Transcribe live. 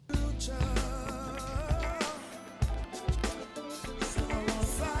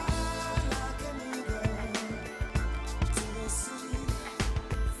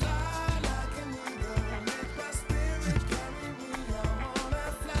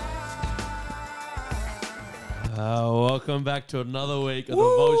Welcome back to another week of the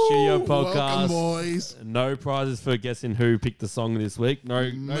Vault Studio podcast. Welcome, boys. No prizes for guessing who picked the song this week.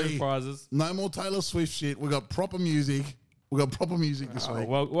 No prizes. No more Taylor Swift shit. We got proper music. We got proper music this week.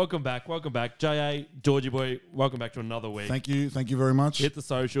 Welcome back. Welcome back. J.A., Georgie boy, welcome back to another week. Thank you. Thank you very much. Hit the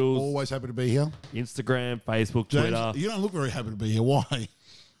socials. Always happy to be here. Instagram, Facebook, James, Twitter. you don't look very happy to be here. Why?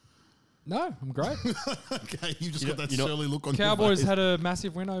 No, I'm great. Okay, you just You got know- that you know- surly look on Cowboys your face. had a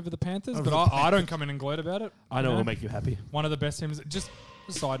massive win over the Panthers, Over but the I don't come in and gloat about it. I know You it will make you happy. One of the best teams. Just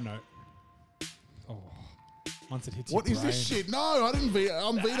a side note. Oh, once it hits What your is this brain. shit? No, I didn't be.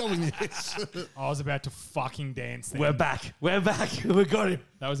 I'm vetoing this. I was about to fucking dance then. We're back. We're back. We got him.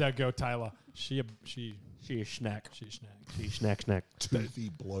 That was our girl Taylor. She She a schnack. snack. She snack. Toothy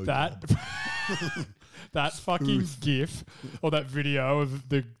blow. That that fucking gif or that video of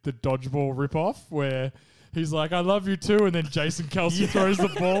the dodgeball ripoff where he's like, "I love you too," and then Jason Kelsey throws the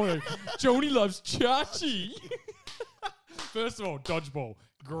ball. And, Joni loves Chachi. First of all, dodgeball,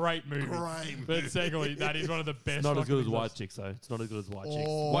 great movie. Great But movie. secondly, that is one of the best. It's not as good as fucking White things Chicks, though. It's not as good as White Chicks.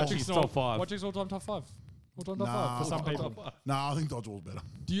 Oh. White Chicks is top five. White Chicks all-time top five. All-time top Nah, five for some all-time people. top five. No, I think Dodgeball's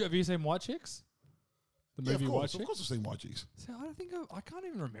better. Have you seen White Chicks? The Yeah, movie of White course. Chicks? Of course I've seen White Chicks. So I don't think I can't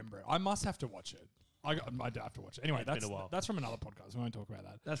even remember it. I must have to watch it. I do have to watch it. Anyway, It's been a while. that's from another podcast. We won't talk about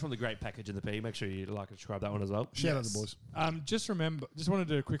that. That's from the Great Package in the P. Make sure you like and subscribe that one as well. Shout out to the boys. Just wanted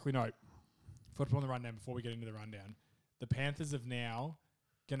to quickly note, before I put on the rundown, before we get into the rundown, the Panthers have now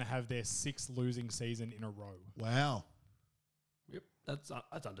going to have their 6th losing season in a row. Wow. Yep, that's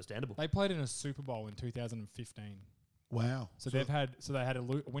understandable. They played in a Super Bowl in 2015. Wow. So they had a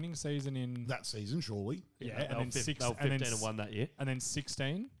winning season in That season, surely. yeah, They and were then fif- 6 they were and 15 then and 1 that year. and then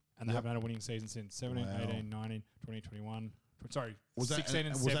 16, and they Yep. haven't had a winning season since 17, Wow. 18, 19, 20, 21. Sorry, Was 16 that,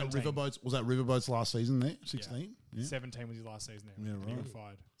 and was 17. that Riverboats? Was that Riverboats last season there? 16. Yeah. 17 was his last season there. Yeah, and he right. got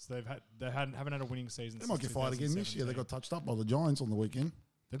fired. So haven't had a winning season. They might since get fired again this year. They 2017. got touched up by the Giants on the weekend.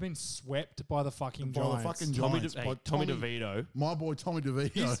 They've been swept by the fucking By the Giants. fucking Tommy, Giants. by Tommy DeVito. My boy Tommy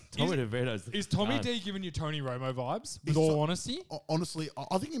DeVito. Tommy DeVito's Is Tommy gun. D giving you Tony Romo vibes? He's With all so- honesty, Honestly,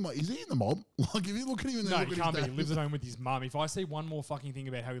 I think he might. Is he in the mob? Like, if you look at him and then no, look he at can't be. his He dad- lives at home with his mum. If I see one more fucking thing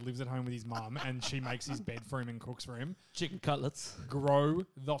about how he lives at home with his mum and she makes his bed for him and cooks for him, Chicken cutlets. grow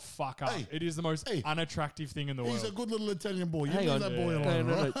the fuck up. Hey. It is the most Hey. unattractive thing in the He's a world. good little Italian boy. You Hang leave on. that boy No, alone.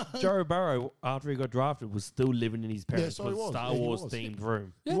 no, right? no. Joe Burrow, after he got drafted, was still living in his parents' so he was. Star Yeah, he Wars was. themed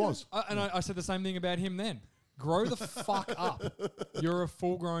room. Yeah, He no, was. I said the same thing about him then. Grow the fuck up. You're a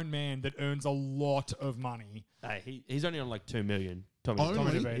full-grown man that earns a lot of money. Hey, he's only on like $2 million. Tommy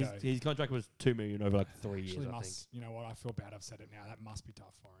Only? DeVito. His contract was $2 million over like 3 years. Actually, I think you know what? I feel bad. I've said it now. That must be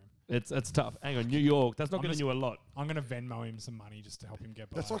tough for him. it's tough. Hang on, New York. That's not I'm giving just- you a lot I'm going to Venmo him some money just to help him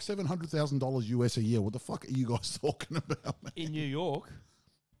get by. That's like $700,000 US a year. What the fuck are you guys talking about, man? in New York.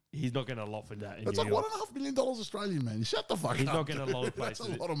 He's not getting a lot for that. In That's New like York. $1.5 million Australian, man. Shut the fuck He's up. not getting a lot of That's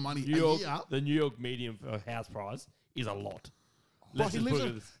places. a lot of money New a York, year. the New York median for house price is a lot. But Let's he, just lives put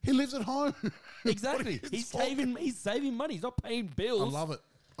at, it as- he lives at home. Exactly. What are you He's talking- saving money. He's not paying bills. I love it.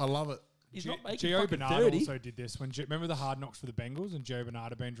 I love it. He's not making Gio fucking Bernard 30. also did this when remember the hard knocks for the Bengals and Gio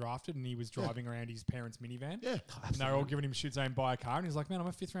Bernard had been drafted and he was driving around his parents' minivan. Yeah. And they were all giving him shit saying buy a car and he's like, man, I'm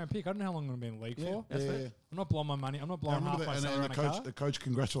a 5th round pick. I don't know how long I'm going to be in the league for. That's yeah, fair. yeah. I'm not blowing my money. I'm not I blowing remember half my that, salary and on a car. the coach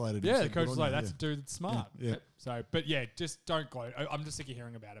congratulated him. Yeah, the said, coach "Good was on like, you." that's a dude that's smart. Yeah. So, but yeah, just don't gloat. I'm just sick of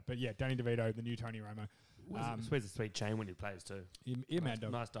hearing about it. But yeah, Danny DeVito, the new Tony Romo. Wears a sweet chain when he plays too. Mad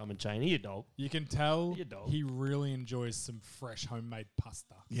dog. Nice diamond chain. He a dog. You can tell You dog. he really enjoys some fresh homemade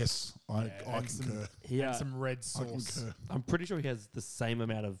pasta. Yes, I and some- concur. He, And some red I sauce. concur. I'm pretty sure he has the same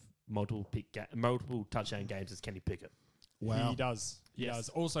amount of multiple touchdown games as Kenny Pickett. Wow. He does. He Yes. does.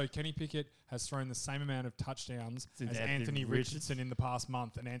 Also, Kenny Pickett has thrown the same amount of touchdowns Since as Anthony Anthony Richardson. Richardson in the past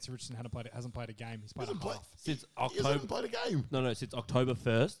month, and Anthony Richardson hasn't played a game. He's played a Hasn't played- half. Since He hasn't October. played a game. No, since October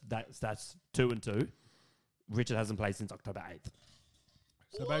 1st. That's 2-2. Richard hasn't played since October 8th.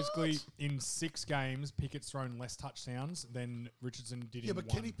 So basically, in 6 games, Pickett's thrown less touchdowns than Richardson did Yeah, in but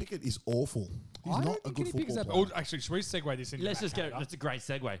one. Kenny Pickett is awful. He's I not don't a think good Kenny Pickett's football that player. actually, should we segue this into Let's Matt just go. Canada? That's a great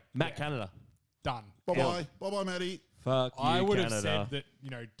segue. Matt Yeah. Canada. Done. Bye-bye. Bye-bye, Matty. Fuck you, I would Canada. have said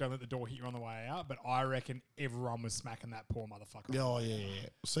that, don't let the door hit you on the way out, but I reckon everyone was smacking that poor motherfucker. Oh, yeah.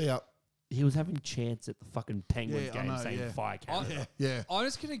 See ya. He was having chants at the fucking Penguins Yeah, I game know, saying yeah. fire Canada. Yeah. I'm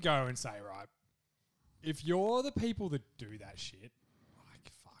just going to go and say, right, if you're the people that do that shit,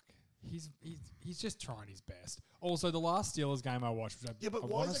 like, fuck, he's just trying his best. Also, the last Steelers game I watched, which Yeah, but I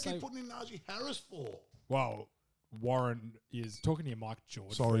why wanna is they say, keep putting in Najee Harris for? well, Warren is talking to you, Mike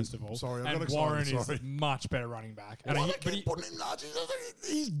George. Sorry. First of all, Sorry, I and got excited, Warren sorry. is much better running back. And Why he- they but keep he, putting in Najee?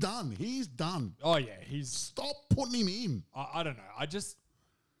 He's done. He's done. oh yeah, he's. Stop putting him in. I don't know. I just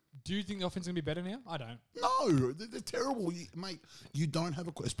Do you think the offense is going to be better now? I don't. No, they're terrible, mate. You don't have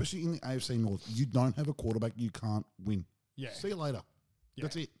especially in the AFC North. You don't have a quarterback. You can't win. Yeah. See you later. Yeah.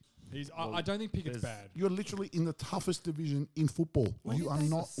 That's it. I don't think Pickett's there's- bad. You're literally in the toughest division in football. You are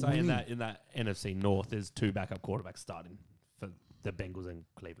not Saying winning. that in that NFC North, there's 2 backup quarterbacks starting for the Bengals and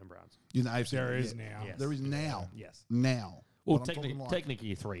Cleveland Browns. In the AFC, There is yeah. now. Yes. There is now. Yes. Now. Well, But I'm talking like-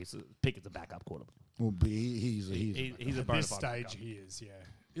 technically 3. So Pickett's a backup quarterback. Well, he's He's a At bona this fide stage, backup. he is, yeah.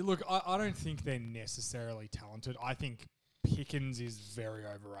 Look, I don't think they're necessarily talented. I think Pickens is very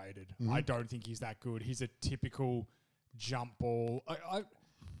overrated. Mm-hmm. I don't think he's that good. He's a typical jump ball. I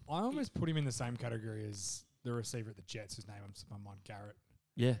almost put him in the same category as the receiver at the Jets, whose name I'm my mind, Garrett.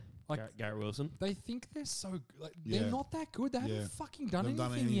 Yeah. Like- Garrett Wilson. They think they're so good. Like, Yeah. they're not that good. They Yeah. haven't fucking done They've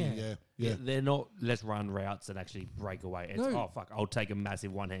anything, done anything, yet. yeah. They're not, let's run routes and actually break away. It's, No. oh, fuck, I'll take a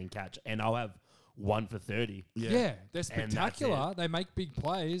massive one-hand catch and I'll have 1 for 30. Yeah, they're that's spectacular. They make big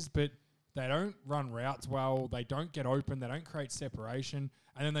plays, but they don't run routes well. They don't get open. They don't create separation.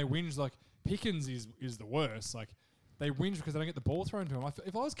 And then they whinge like Pickens is the worst. Like they whinge because they don't get the ball thrown to them.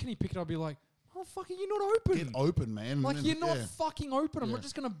 If I was Kenny Pickett, I'd be like, motherfucker, you're not open. Get open, man. Like And you're not yeah. fucking open. I'm Yeah. not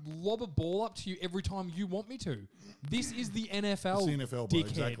just gonna lob a ball up to you every time you want me to. This is the NFL. It's the NFL, bro, dickhead.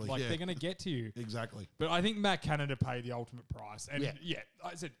 exactly, Like yeah. they're gonna get to you. Exactly. But I think Matt Canada paid the ultimate price. And Yeah. yeah,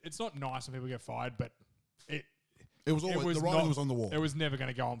 I said it's not nice when people get fired, but It was always the writing not- was on the wall. It was never going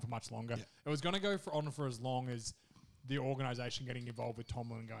to go on for much longer. Yeah. It was going to go on for as long as the organisation getting involved with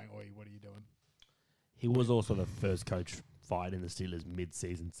Tomlin and going, "Oi, what are you doing?" He was also the first coach fired in the Steelers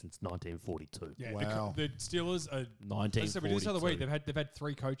mid-season since 1942. Yeah, Wow. the Steelers are. As I said, we did this the other week. 1942. They've had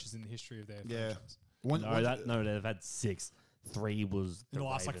 3 coaches in the history of their Yeah. franchise They've had 6. 3 was in the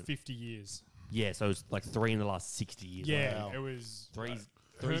last like Ravens. 50 years. Yeah, so it's like 3 in the last 60 years. Yeah, Wow. it was Three's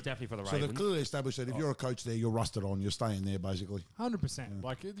Herb- definitely for the So they've Ravens. clearly established that if you're a coach there, you're rusted on. You're staying there, basically. 100%.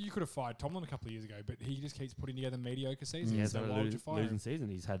 Like you could have fired Tomlin a couple of years ago, but he just keeps putting together mediocre seasons. He has So had why a would you fire losing him? season.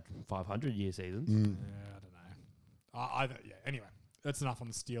 He's had 500-year seasons. Yeah, I don't know. Yeah. Anyway, that's enough on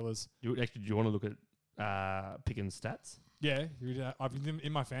the Steelers. Do you want to look at Pickens' stats? Yeah, I've been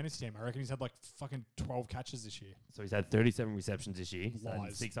in my fantasy team. I reckon he's had like fucking 12 catches this year. So he's had 37 receptions this year. He's had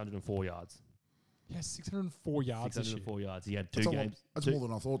Lies. 604 yards. He has 604 yards this year. 604 yards. He had That's, 2 a lot, games. that's two, more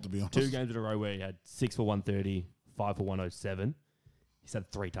than I thought, to be honest. 2 games in a row where he had 6 for 130, 5 for 107. He's had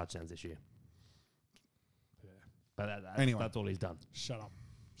 3 touchdowns this year. Yeah. But Anyway. that's all he's done. Shut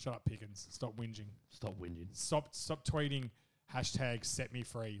up, Pickens. Stop whinging. Stop whinging. Stop tweeting hashtag set me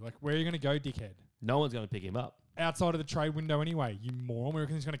free. Like, where are you going to go, dickhead? No one's going to pick him up. Outside of the trade window anyway, you moron. We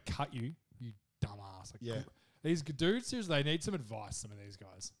reckon he's going to cut you, you dumbass. Like, Yeah. These dudes, seriously, they need some advice, some of these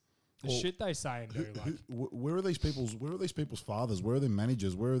guys. The Well, shit they say and do, like, Where are these people's fathers? Where are their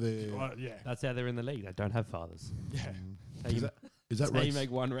managers? Where are their? yeah. That's how they're in the league. They don't have fathers. Yeah. Is that That's how you racist?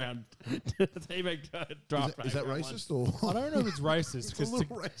 make one round. That's how you make draft. Is that round racist or? I don't know if it's racist It's a because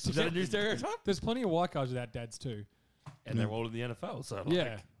little racist. Is that a new stereotype? there's plenty of white guys without dads too. And they're all in the NFL, so like,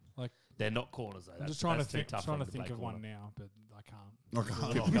 Yeah. Like, they're not corners though. I'm That's- just trying to that's too think, tough trying for to them think play of corner. one now, but I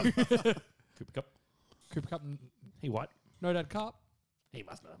can't. Okay. Cooper Cup. Cooper Cup, He white. no dad Cup. He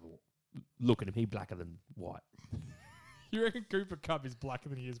must not have a. Look at him. He blacker than white. You reckon Cooper Cup is blacker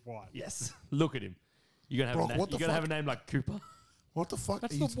than he is white? Yes. Look at him. You gonna have Brock, a name, what the you gonna have a fuck? name like Cooper? What the fuck?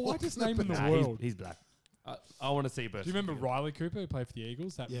 That's are the you talking whitest name in the about? Nah, world. he's black. I want to see Burst. Do you remember Riley Cooper who played for the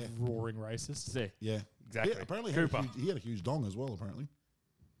Eagles? That Yeah. roaring racist. See, Yeah, exactly. Yeah, apparently Cooper. he had a huge dong as well. Apparently,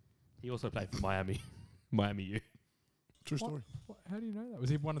 He also played for Miami. Miami U. true What? story. How do you know that? Was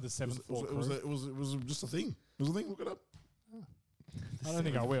he one of the It was, 7-4 it, was, it, was, it was just a thing. It was a thing. Look it up. I don't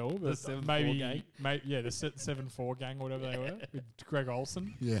think I will, but 7-4 maybe, gang? yeah, the 7-4 gang, or whatever they were, with Greg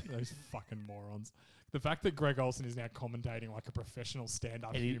Olson. Yeah. Those fucking morons. The fact that Greg Olson is now commentating like a professional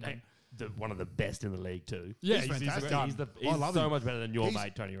stand-up And human. one of the best in the league too. Yeah, He's fantastic. done. He's love so him. much better than your He's-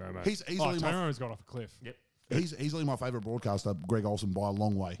 mate Tony Romo. He's Oh, easily Tony my, Romo's gone off a cliff. Yep. he's easily my favorite broadcaster, Greg Olson, by a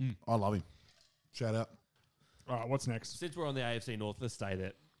long way. I love him. Shout out. All right, what's next? Since we're on the AFC North, let's say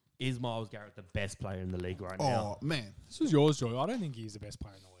that is Myles Garrett the best player in the league right Oh now? man, This was yours, Joy. I don't think he's the best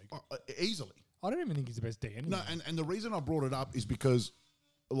player in the league. Easily. I don't even think he's the best D anymore. No, and the reason I brought it up is because,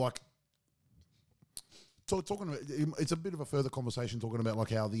 like, talking about it's a bit of a further conversation talking about like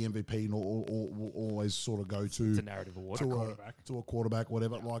how the MVP will always sort of go to It's a narrative award. to a quarterback,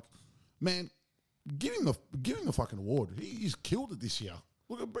 whatever. Like, man, give him the fucking award. He's killed it this year.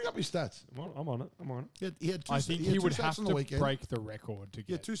 Look, bring up his stats. I'm on it. He had two, I think he he had would two have sacks on to the weekend. break the record to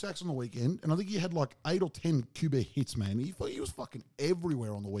He had get. 2 sacks on the weekend, and I think he had like 8 or 10 QB hits. Man, he was fucking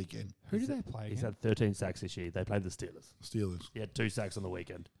everywhere on the weekend. Who did they play He's again? had 13 sacks this year. They played the Steelers. Steelers. He had 2 sacks on the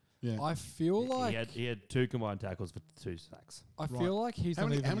weekend. Yeah. I feel like he had 2 combined tackles for 2 sacks. I feel like he's how not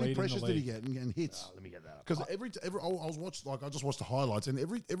many, even how many leading pressures the did he league. get and hits? Let me get that up. Because I just watched the highlights, and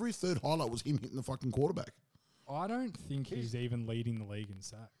every third highlight was him hitting the fucking quarterback. I don't think he's even leading the league in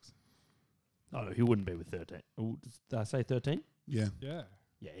sacks. Oh, he wouldn't be with 13. Ooh, did I say 13? Yeah. Yeah.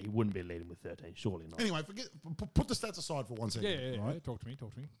 Yeah, he wouldn't be leading with 13. Surely not. Anyway, put the stats aside for 1 second. Yeah. right? Talk to me.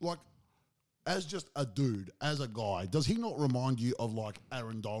 Like, as just a dude, as a guy, does he not remind you of like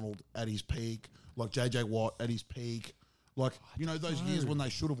Aaron Donald at his peak, like JJ Watt at his peak? Like, you know, those years when they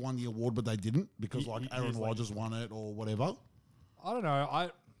should have won the award, but they didn't because like Aaron Rodgers won it or whatever. I don't know.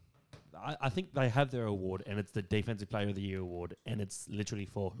 I think they have their award, and it's the Defensive Player of the Year award, and it's literally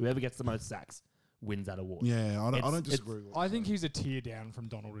for whoever gets the most sacks wins that award. Yeah, I don't It's- disagree with I think he's a tier down from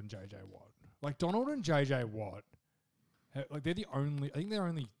Donald and JJ Watt. Like Donald and JJ Watt, like they're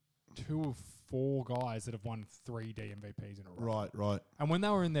only 2 of 4 guys that have won 3 DMVPs in a row. Right. And when they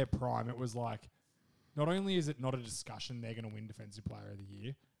were in their prime, it was like, not only is it not a discussion they're going to win Defensive Player of the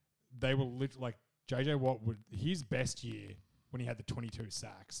Year, they were like JJ Watt his best year when he had the 22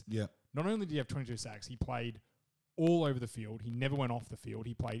 sacks. Yeah. Not only did he have 22 sacks, he played all over the field. He never went off the field.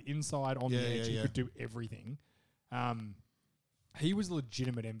 He played inside, on the edge. He could do everything. He was a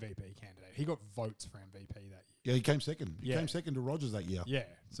legitimate MVP candidate. He got votes for MVP that year. Yeah, he came second. He Yeah. came second to Rodgers that year. Yeah.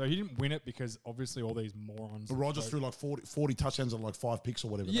 So he didn't win it because obviously all these morons. But Rodgers threw like 40 touchdowns and like 5 picks or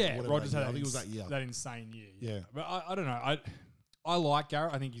whatever. Yeah, whatever Rodgers had I think it was that year. that insane year. Yeah. But I don't know. I like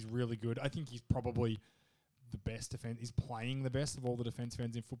Garrett. I think he's really good. I think he's probably the best defense. He's playing the best of all the defense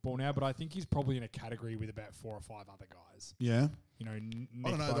ends in football now, but I think he's probably in a category with about 4 or 5 other guys. Yeah. You know, Nick I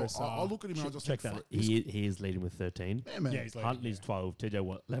don't know. Bosa. I look at him and I just Check think, that. fuck, this- He is leading with 13. Yeah, man. Yeah, he's leading, Huntley's yeah. 12. TJ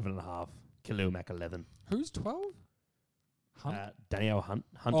Watt 11.5. Khalil Mack 11. Who's 12? Hunt? Danielle Hunter.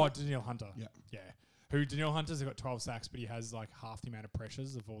 Oh, Danielle Hunter. Yeah. Yeah. Who Danielle Hunter's got 12 sacks, but he has like half the amount of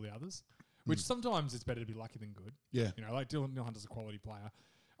pressures of all the others, which sometimes it's better to be lucky than good. Yeah. You know, like Danielle Hunter's a quality player.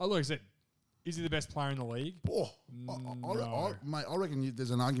 Oh, look, I said, is he the best player in the league? Oh, No. mate, I reckon there's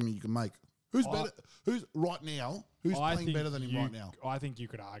an argument you can make. Who's better? Who's right now? Who's playing better than him right now? I think you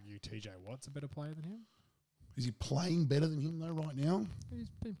could argue TJ Watt's a better player than him. Is he playing better than him though right now? He's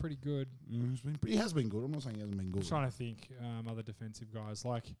been pretty good. He has been good. I'm not saying he hasn't been I'm good. trying to think other defensive guys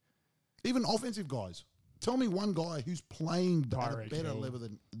like Even offensive guys. Tell me one guy who's playing at a Tyreek better Hill. level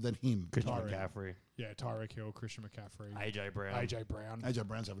than him. Christian Tyreek. McCaffrey. Tyreek Hill, Christian McCaffrey, AJ Brown. AJ Brown, AJ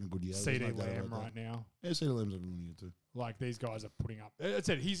Brown's having a good year. There's CD no doubt Lamb about right now. that. Yeah, CD Lamb's having a good year too. Like these guys are putting up. That's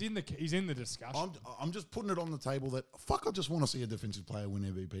it. He's in the discussion. I'm just putting it on the table that fuck. I just want to see a defensive player win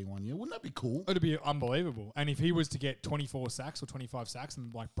MVP one year. Wouldn't that be cool? It'd be unbelievable. And if he was to get 24 sacks or 25 sacks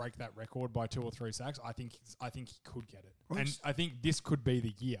and like break that record by 2 or 3 sacks, I think he could get it. Right. And I think this could be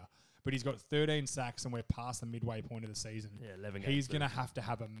the year. But he's got 13 sacks and we're past the midway point of the season. Yeah, 11 He's games. going to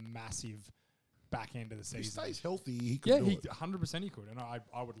have a massive back end of the If he season. stays healthy, he could Yeah, do he it. 100% he could. And I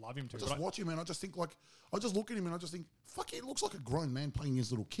would love him to. Just But watch him, man. I just think I just look at him and I just think, fuck, he looks like a grown man playing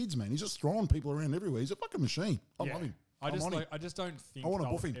against little kids, man. He's just throwing people around everywhere. He's a fucking machine. I yeah. love him. I I'm on him. just don't think I wanna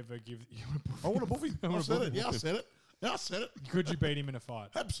they'll buff him. ever give. I want to buff him. I said it. Yeah, I said it. Yeah, I said it. Could you beat him in a fight?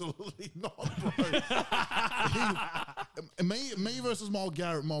 Absolutely not, bro. me versus Miles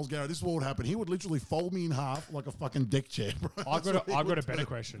Garrett. This is what would happen. He would literally fold me in half like a fucking deck chair, bro. I've That's what he got a would better do.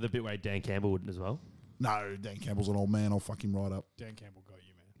 question. The bit where Dan Campbell wouldn't as well. No, Dan Campbell's an old man. I'll fuck him right up. Dan Campbell got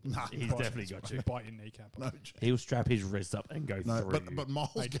you, man. Nah, He's definitely got you. Bite your kneecap. no, off. He'll strap his wrist up and go no. through you. But Miles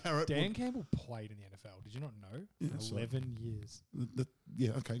Hey, Garrett. Dan Campbell played in the NFL. Did you not know? Yeah, For so- 11 years.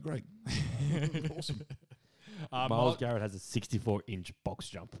 Yeah. Okay. Great. Awesome. Miles Garrett has a 64-inch box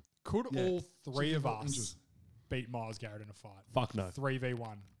jump. Could Yeah. all 3 of 64 us inches. beat Miles Garrett in a fight? Fuck no.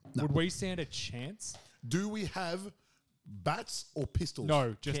 3v1. No. Would we stand a chance? Do we have bats or pistols?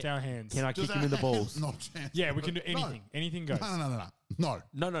 No, just Can- our hands. Can I Just kick him in the our balls? hands? Not a chance. Yeah, we can do No. anything. Anything goes. No.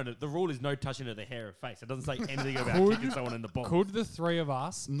 No. The rule is no touching of the hair or face. It doesn't say anything about Could- kicking someone in the balls. Could the 3 of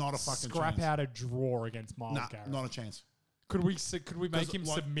us Not a fucking scrap chance. out a draw against Miles Nah, Garrett? not a chance. Could we make him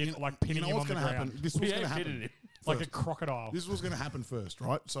like, submit, you know- like pinning you know him on what's the gonna ground? happen? This We was ain't going to fitting happen. it. Like first. a crocodile. This was going to happen first,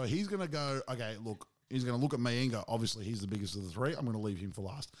 right? So he's going to go, okay, look, he's going to look at me and go, obviously he's the biggest of the 3. I'm going to leave him for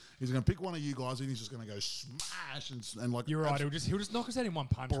last. He's going to pick one of you guys and he's just going to go smash and like You're right. He'll just knock us out in one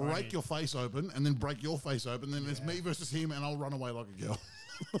punch. won't break he? your face open and then break your face open. Then it's me versus him and I'll run away like a girl.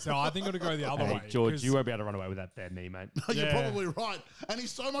 So I think it'll go the other Hey, way. George, 'cause you won't be able to run away with that bad knee, mate. You're Yeah. probably right. And he's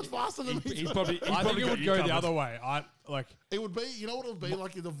so much faster than me. He's too. probably. I think it would go the other way. It would be, you know what it would be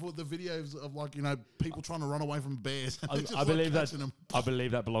like in the videos of like, you know, people trying to run away from bears. I believe that. I believe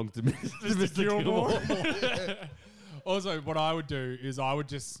that belongs to Mr. Gilmore. Also, what I would do is I would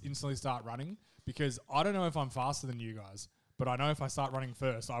just instantly start running because I don't know if I'm faster than you guys, but I know if I start running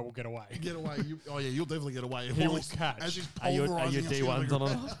first, I will get away. Get away. You'll definitely get away. He will As catch. he's Are your pulverising us D1s into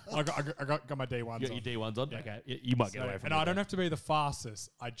on? the I got my D1s You got on. your D1s on? Yeah. Okay. You might get So- away from and it. I don't have to be the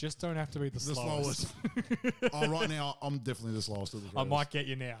fastest. I just don't have to be the slowest. Oh, right now, I'm definitely the slowest of the three. I of might us. get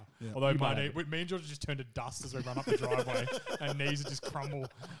you now. Yeah. Although You might have me and George just turned to dust as we run up the driveway, and knees just crumble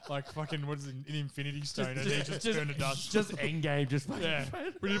like fucking what is it, an infinity stone, and knees just turn to dust. Just endgame. Just fucking Yeah,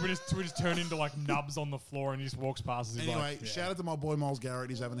 we just turn into like nubs on the floor, and he just walks past us. He's Anyway, like, shout out to my boy Miles Garrett.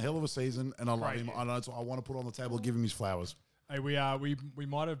 He's having a hell of a season, and I love Great him. kid. I know, so I want to put on the table, give him his flowers. Hey, we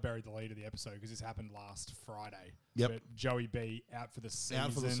might have buried the lead of the episode because this happened last Friday. Yep. But Joey B out for the season.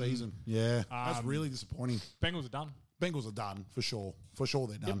 Out for the season. Yeah, that's really disappointing. Bengals are done. Bengals are done for sure. For sure,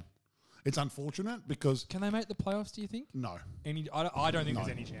 they're done. It's unfortunate because Can they make the playoffs? Do you think? no, I don't think No. there's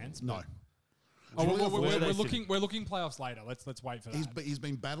any chance. no. Oh, really we're unfortunate. we're looking playoffs later. Let's wait for that. He's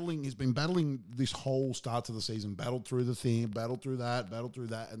been battling this whole start to the season. Battled through the thing, battled through that,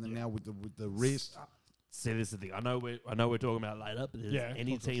 and then now with the wrist. See, this is the thing. I know we're talking about it later, but there's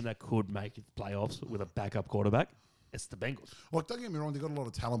any team that could make it playoffs with a backup quarterback, it's the Bengals. Like, don't get me wrong, they've got a lot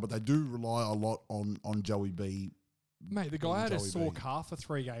of talent, but they do rely a lot on Joey B. Mate, the guy had a Joey sore B. calf for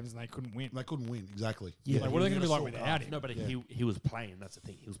 3 games and they couldn't win. They couldn't win, exactly. Like, what are they He going to had be a like sore without calf. him? No, but Yeah. he was playing. That's the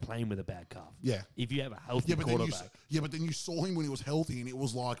thing. He was playing with a bad calf. Yeah. If you have a healthy Yeah, but then quarterback, but then you saw him when he was healthy, and it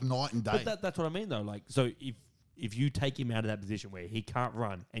was like night and day. but that's what I mean though. Like, so if you take him out of that position where he can't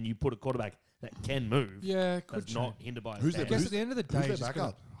run and you put a quarterback that can move, Yeah, could that's not hindered by. Who's a their I bad- guess at the end of the day, who's their he's just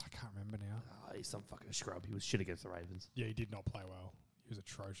backup? I can't remember now. He's some fucking scrub. He was shit against the Ravens. Yeah, he did not play well. He was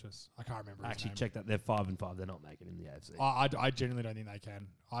atrocious. I can't remember. I his actually name. checked that they're 5-5. They're not making it in the AFC. I genuinely don't think they can.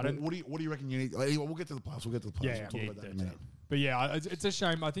 I don't. What do you reckon you need? Anyway, we'll get to the playoffs. We'll talk Yeah, about that in a 13. minute. But yeah, it's a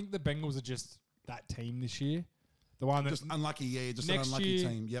shame. I think the Bengals are just that team this year. The one that Just unlucky, just an next unlucky year,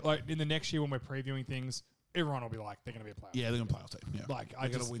 team. Yep. like in the next year when we're previewing things, everyone will be like, they're going to be a player. Yeah, they're going to play off team. Yeah. Like they're I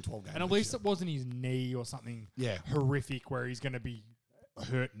going just to win 12 games. and at next least year. it wasn't his knee or something Yeah. horrific where he's going to be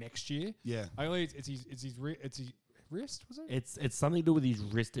hurt next year. Yeah. I believe it's his wrist, was it? It's something to do with his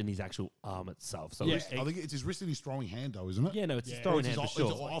wrist and his actual arm itself. So Yeah. I think it's his wrist and his throwing hand, though, isn't it? yeah, no, it's Yeah, his throwing It's hand for his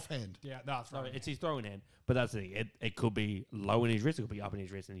sure. It's offhand. Yeah, no, that's No, right. it's his throwing hand. But that's the thing. It could be low in his wrist. It could be up in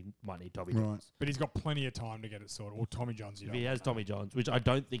his wrist, and he might need Tommy Right. Johns. But he's got plenty of time to get it sorted. Or Tommy John's, you If know. he has Tommy Johns, which I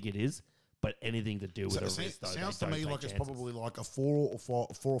don't think it is, but anything to do with So the it wrist, though, sounds they to me don't like take it's chances. probably like a 4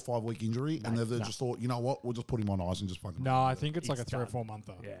 or 5 week injury, and they've just thought, you know what, we'll just put him on ice and just fucking. No, I think it's like a It's 3 or done. 4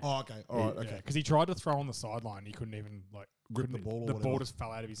 monther. Yeah. Oh, okay. All right. Okay. Because he tried to throw on the sideline, he couldn't even like Grip the couldn't- ball or The ball whatever. just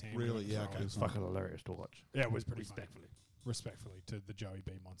fell out of his hand. Really? He Yeah, couldn't throw okay. it. It's fucking hilarious to watch. Yeah, it was pretty Respectfully. Respectfully to the Joey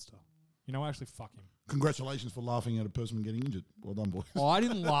B monster. You know, actually, fuck him. Congratulations for laughing at a person getting injured. Well done, boys. Oh, I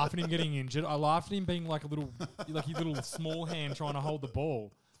didn't laugh at him getting injured. I laughed at him being like a little, like his little small hand trying to hold the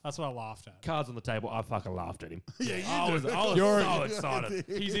ball. That's what I laughed at. Cards on the table. I fucking laughed at him. Yeah, you I was did. so excited.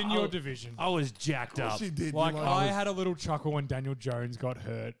 He's in I your was- division. I was jacked Of course up. you did. Like You I had a little chuckle when Daniel Jones got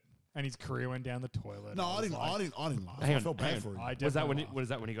hurt and his career went down the toilet. No, I was didn't. like- I didn't laugh. Hang I on, felt hang bad on. for him. I Was that when? definitely Was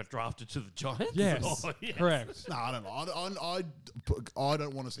that when he got drafted to the Giants? Yes, Oh, yes. correct. No, I don't know. I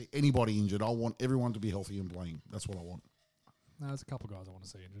don't want to see anybody injured. I want everyone to be healthy and playing. That's what I want. No, there's a couple guys I want to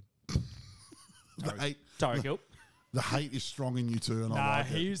see injured. Tyreek Hill. The hate is strong in you too, and I Nah, like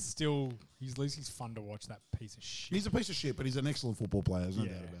it. he's at least he's fun to watch, that piece of shit. He's a piece of shit, but he's an excellent football player. There's no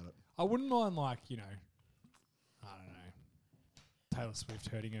Yeah. doubt about it. I wouldn't mind, like, I don't know, Taylor Swift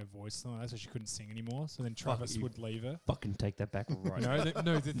hurting her voice, something like that, so she couldn't sing anymore. So then Travis you. would leave her. Fucking take that back right. No,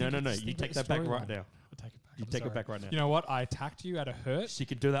 No, You take that back right now. I'll take it back. You I'm take it sorry. back right now. You know what? I attacked you at a hurt. She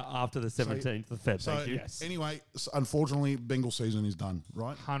could do that after the 17th of Feb. So Thank you. Yes. anyway, unfortunately, Bengal season is done.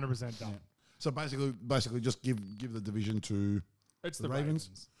 Right. 100% done. So basically, just give the division to It's The the Ravens?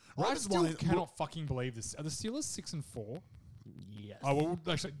 Ravens. I Ravens still won it- cannot fucking believe this. Are the Steelers 6-4? Yes. Oh, well,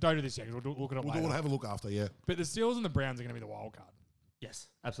 actually, don't do this yet. 'Cause we'll look at it We'll later. have a look after. Yeah. But the Steelers and the Browns are going to be the wild card. Yes.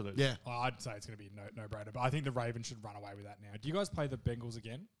 Absolutely. Yeah. Oh, I'd say it's going to be no brainer. But I think the Ravens should run away with that now. Do you guys play the Bengals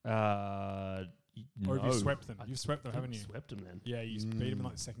again? Or have you swept them? You've swept them, haven't you? Swept them then. Yeah, you beat them in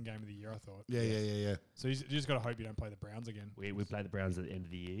like the second game of the year, I thought. Yeah. So you just got to hope you don't play the Browns again. We play the Browns at the end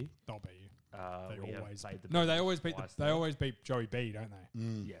of the year. They'll beat you. They We have always played the No, they Bengals always beat twice they now. always beat Joey B, don't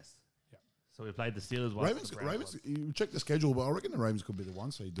they? Yes. Yep. So we played the Steelers once. Ravens. the Browns Ravens. once. You check the schedule, but I reckon the Ravens could be the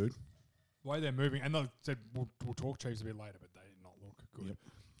 1 seed, dude. Way they're moving, and they said we'll talk Chiefs a bit later, but they did not look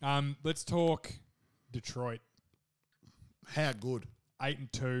good. Let's talk Detroit. How good?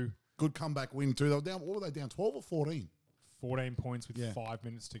 8-2, Good comeback win too. They were down. What were they down? 12 or 14? 14 points with Yeah. 5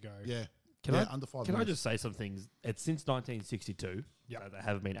 minutes to go. Yeah. Can yeah, I under 5 Can I minutes. just say some things? It's since 1962. Yep. So they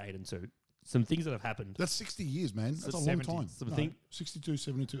haven't been 8-2. Some things that have happened. That's 60 years, man. That's a long 70. time. Some thing- 62,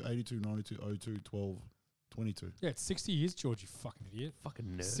 72, 82, 92, 02, 12. 22. Yeah, it's 60 years, George, you fucking idiot. Fucking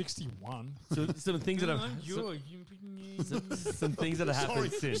nerd. 61. So, some things that have some things that have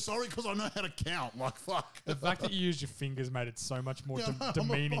happened since. Sorry, because I know how to count. Like, fuck. The fact that you used your fingers made it so much more Yeah, no,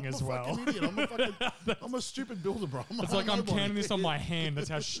 demeaning I'm as a well. fucking idiot. I'm a stupid builder, bro. It's like I'm counting this on my hand. That's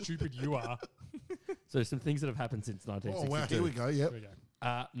how stupid you are. So some things that have happened since Oh, 1962. wow. Here we go. Yep. Here we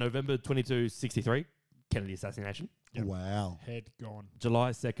go. November 22, 63, Kennedy assassination. Yep. Wow. Head gone.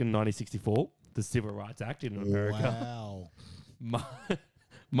 July 2nd, 1964, the Civil Rights Act in America. Wow.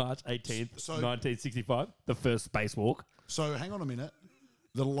 March 18th, So- 1965, the first spacewalk. So hang on a minute.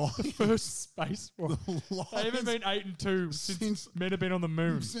 The Lions. First spacewalk. They haven't been 8 and 2 since men have been on the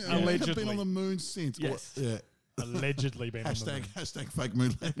moon. Allegedly. Been on the moon since. Yes. Yeah. Allegedly been on the moon. Hashtag fake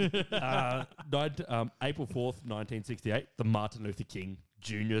moon landing. April 4th, 1968, the Martin Luther King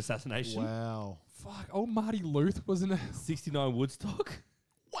Jr. assassination. Wow. Fuck. Oh, Marty Luth wasn't it? 69 Woodstock.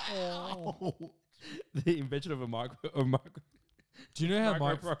 Wow. The invention of a Do you know how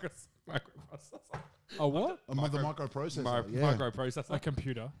microprocessor. Oh, what? The microprocessor. Yeah. Microprocessor. A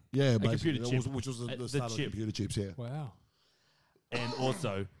computer. Yeah, computer basically. chip. Which was the The start of chip. computer chips, yeah. Wow. And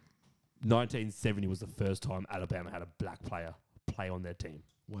also, 1970 was the first time Alabama had a black player play on their team.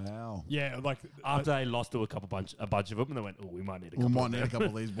 Wow. Yeah, like After they lost to a bunch of them, and they went, "Oh, we might need a couple." We might of need a them." couple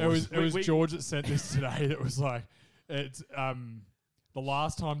of these it boys. was We- George that sent this today. That was like, it's the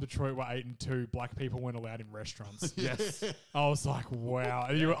last time Detroit were 8 and 2, black people weren't allowed in restaurants. Yes. I was like, wow.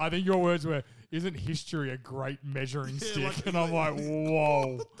 And I think your words were, "Isn't history a great measuring stick?" like- and I'm like,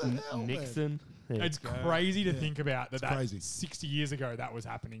 whoa. Hell, man. Nixon. There you It's go. crazy to think about that crazy. 60 years ago that was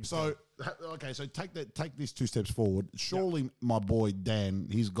happening. So okay, so take this 2 steps forward. Surely my boy Dan,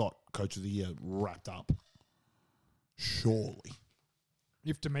 he's got Coach of the Year wrapped up. Surely.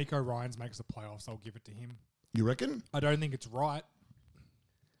 if D'Amico Ryans makes the playoffs, I'll give it to him. You reckon? I don't think it's right.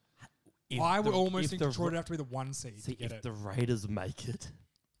 If I would the- almost if think the Detroit would Ra- have to be the 1 seed See, to get if it. the Raiders make it,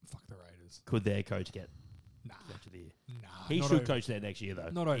 Fuck the Raiders. could their coach get Nah. Coach of the Year? Nah. He not should over- coach there next year, though.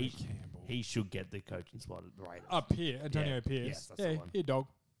 Not over he, Campbell. he should get the coaching spot at the Raiders. Up here, Antonio Yeah. Pierce. Yes, that's the one. He a dog.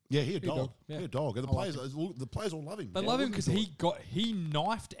 Yeah, he a dog. dog. Yeah. He a dog. And I like the players all love him. They Yeah, love him wouldn't because you do it? he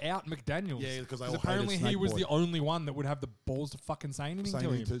knifed out McDaniels. Yeah, 'cause they all hated apparently he Snake was Boy. the only one that would have the balls to fucking say anything to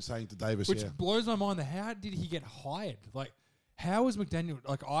him. saying to Davis, Which yeah. blows my mind. How did he get hired? Like, how was McDaniel?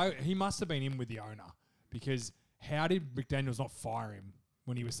 He must have been in with the owner, because how did McDaniels not fire him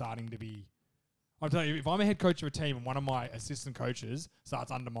when he was starting to be? I'm telling you, if I'm a head coach of a team and one of my assistant coaches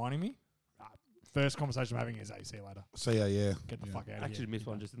starts undermining me, first conversation I'm having is, "Hey, see you later. So yeah. Get the fuck out of Actually here." missed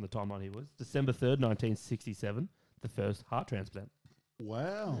one just in the timeline he was. December 3rd, 1967, the first heart transplant.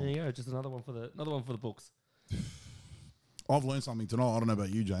 Wow. There you go, just another one for the books. I've learned something tonight. I don't know about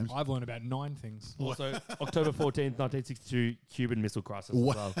you, James. I've learned about 9 things. Also, October 14th, 1962, Cuban Missile Crisis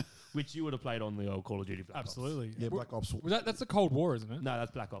Wow. as well, which you would have played on the old Call of Duty Black Ops. Absolutely. Yeah, Black Ops. That's the Cold War, isn't it? No,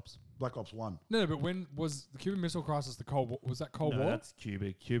 that's Black Ops. Black Ops 1. No, but when was the Cuban Missile Crisis the Cold War? Was that Cold No, War? that's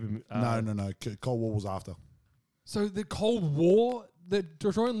Cuba. Cuban. No. Cold War was after. So the Cold War, the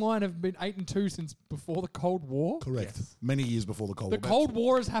Detroit Lions have been 8 and 2 since before the Cold War. Correct. Yes. Many years before the Cold The War. Cold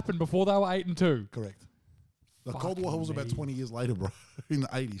War has happened before they were 8 and 2. Correct. The Fuck Cold War was about me. 20 years later, bro. In the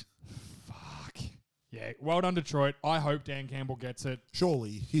 80s. Fuck. Yeah. Well done, Detroit. I hope Dan Campbell gets it. Surely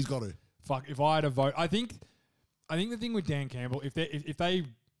he's got to. Fuck. If I had a vote, I think the thing with Dan Campbell, if they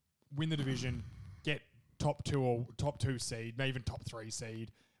win the division, get top 2 or top 2 seed, maybe even top 3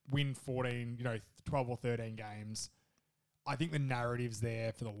 seed, win 14, 12 or 13 games. I think the narrative's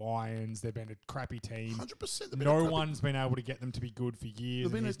there for the Lions. They've been a crappy team. 100%. No one's been able to get them to be good for years.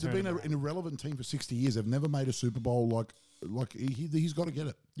 They've been, and he's they've turned been them an around. irrelevant team for 60 years. They've never made a Super Bowl. He's got to get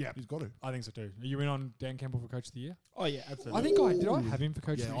it. Yeah. He's got to. I think so too. Are you in on Dan Campbell for Coach of the Year? Oh yeah, absolutely. I think did I have him for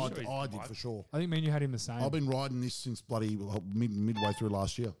Coach Yeah, of the Year? I did for sure. I think me and you had him the same. I've been riding this since bloody midway through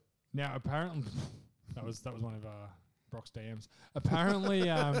last year. Now apparently that was one of Brock's DMs. Apparently, you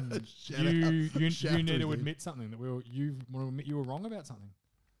out. need Shout out, to dude. admit something that you want to admit you were wrong about something.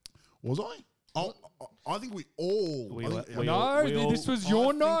 Was I? I think we all. We I all- think, we No, all- this was I your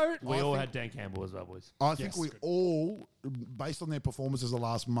think- note. We I all think- had Dan Campbell as well, boys. I think Yes, we good. all, based on their performances the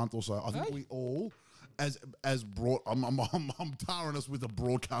last month or so, I think Hey. we all, as broad, I'm tarring us with a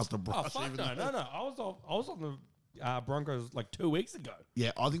broadcaster brush. Oh fuck even no, though- no. I was on the Broncos like 2 weeks ago.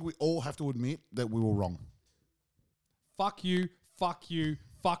 Yeah, I think we all have to admit that we were wrong. Fuck you. Fuck you.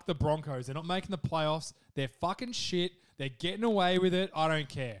 Fuck the Broncos. They're not making the playoffs. They're fucking shit. They're getting away with it. I don't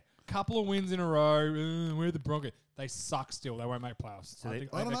care. Couple of wins in a row. We're the Broncos. They suck still. They won't make playoffs. So they-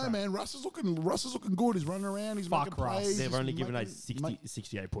 I don't know, man. Russ is looking good. He's running around. He's Fuck making Russ. plays. They've he's only given making- us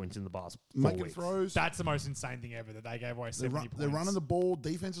 68 points in the past 4 making weeks. throws. That's the most insane thing ever that they gave away 70 points. They're running the ball.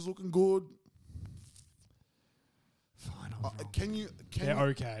 Defense is looking good. Fine, I was wrong. Can you? They're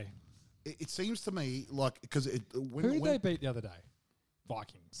okay. It seems to me like because when Who did they beat the other day?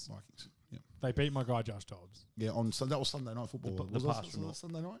 Vikings. Vikings. Yeah. They beat my guy Josh Dobbs. Yeah, that was Sunday Night Football. The Was past that result.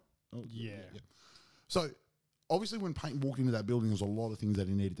 Sunday night? Oh, Yeah. So, obviously, when Payton walked into that building, there was a lot of things that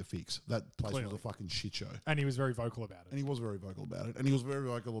he needed to fix. That place Clearly. was a fucking shit show. And he was very vocal about And it. he was very vocal about it. And he was very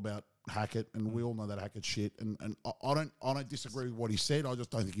vocal about Hackett. And we all know that Hackett's shit. And I don't disagree with what he said. I just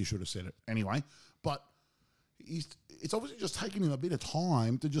don't think he should have said it anyway. But it's obviously just taking him a bit of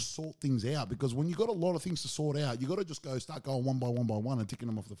time to just sort things out, because when you've got a lot of things to sort out, you got to just start going one by one and ticking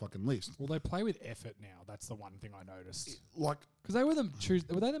them off the fucking list. Well, they play with effort now. That's the one thing I noticed. Like, Because they were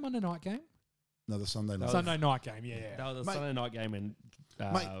Were they the Monday night game? no, the Sunday night. was- Sunday night game, yeah. That was a Mate- Sunday night game, and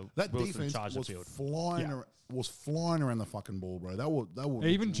Mate, that Wilson defense charged the was field. flying around the fucking ball, bro. That was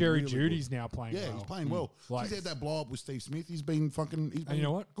Even Jerry really Judy's good. now playing Yeah, well. he's playing well. Like- He's had that blow up with Steve Smith. He's been fucking. And you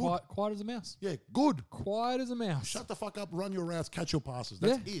know what? Good. Quiet as a mouse. Yeah, good. Quiet as a mouse. Shut the fuck up, run your routes, catch your passes.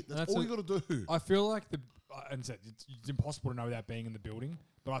 That's Yeah, it. That's that's all it. you got to do. I feel like and said it's impossible to know without being in the building,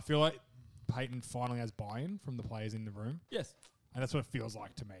 but I feel like Peyton finally has buy-in from the players in the room, Yes. and that's what it feels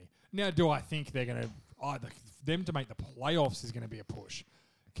like to me. Now, do I think they're going to them to make the playoffs is going to be a push?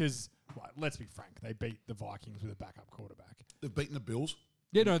 Because let's be frank, they beat the Vikings with a backup quarterback. They've beaten the Bills.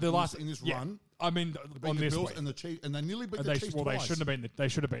 Yeah, no, in this yeah. run. I mean, They on beat the this Bills week. and the Chiefs, and they nearly beat And the they, Chiefs well, they twice. shouldn't have been. They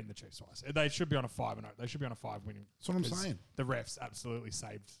should have beaten the Chiefs twice. They should be on a 5-0. They should be on a 5 winning. That's what I'm 'cause saying. The refs absolutely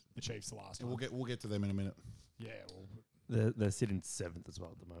saved the Chiefs the last And time. we'll get to them in a minute. Yeah, well, They're sitting 7th as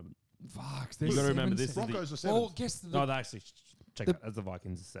well at the moment. fuck. You got to remember this is the, Broncos are seventh. Well, guess the, no, they actually check the- that as the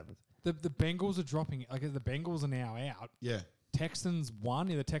Vikings are 7th. the Bengals are dropping. Like the Bengals are now out. Yeah. Texans won.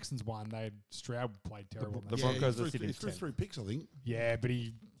 Yeah, the Texans won. Stroud played terrible. the Yeah, Broncos he are threw sitting he threw 10th. 3 picks, I think. Yeah, but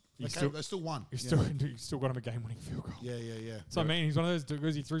he They still won. he's Yeah. still got him a game winning field goal. Yeah. So I mean, he's one of those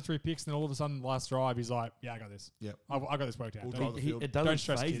dudes. He threw 3 picks, and then all of a sudden, last drive, he's like, "Yeah, I got this. Yeah. I got this worked out." We'll Don't- drive the field. It Don't doesn't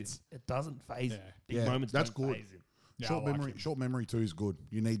stress phase kids. him. It doesn't phase him. Yeah. Big Yeah, moments that's don't good. phase him. Yeah, Short I like memory. him. Short memory too is good.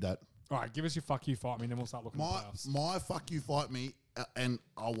 You need that. All right, give us your fuck you, fight me, and then we'll start looking at the playoffs. My fuck you, fight me, and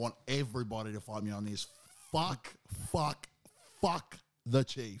I want everybody to fight me on this. Fuck the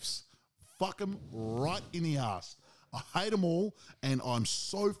Chiefs. Fuck them right in the ass. I hate them all, and I'm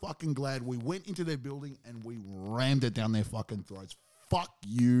so fucking glad we went into their building and we rammed it down their fucking throats. Fuck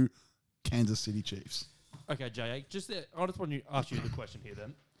you, Kansas City Chiefs. Okay, J.A., I just want to ask you the question here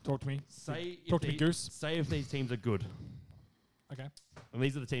then. Talk to me. Talk to me, Goose. Say if these teams are good, Okay. and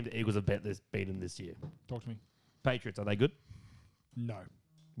these are the teams the Eagles have beaten this year. Talk to me. Patriots, are they good? No.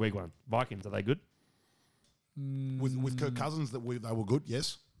 Week 1. Vikings, are they good? With Kirk Cousins, they were good,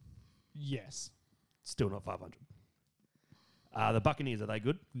 yes. Yes. Still not 500. The Buccaneers, are they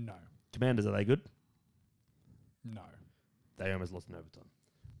good? No. Commanders, are they good? No. They almost lost in overtime.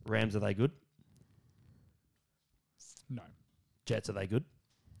 Rams, are they good? No. Jets, are they good?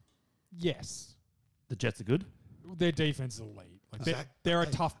 Yes. The Jets are good? Their defense is elite. Like Zach- they're a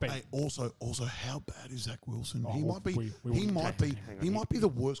hey, tough beat. Hey, also, how bad is Zach Wilson? Oh, he might be. we he will- might be. hang on, He might be the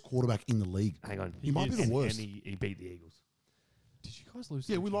worst quarterback in the league. Hang on. He might be the And- worst. And he beat the Eagles. Did you guys lose?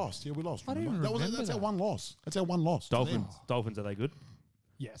 Yeah, to we each other? lost. Yeah, we lost. I don't remember? even remember That's our that. one loss. That's our one loss. to them. Dolphins, are they good?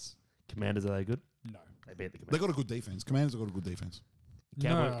 Yes. Commanders, are they good? No. They beat the They Commanders. got a good defense. Commanders have got a good defense.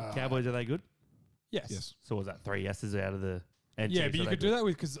 No. Cowboys, are they good? Yes. Yes. So was that 3 yeses out of the... And Yeah, Chiefs, but are you they could good? do that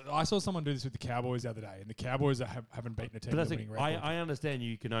with because I saw someone do this with the Cowboys the other day, and the Cowboys haven't beaten a team But that's with a the winning thing. record. I understand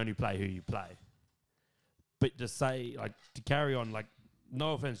you can only play who you play. But to say, like, to carry on, like,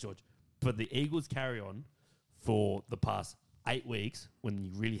 no offense, George, but the Eagles carry on for the past 8 weeks when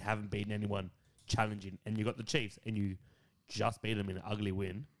you really haven't beaten anyone challenging, and you got the Chiefs, and you just beat them in an ugly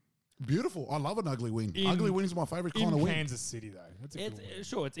win. Beautiful. I love an ugly win. In- ugly wins are my favorite kind in of win. Kansas City, though. That's a good win. It's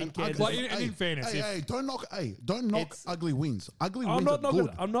sure, it's in And Kansas. Like, and in fairness, if- don't knock. Don't knock It's- ugly wins. Ugly I'm wins not are knocking.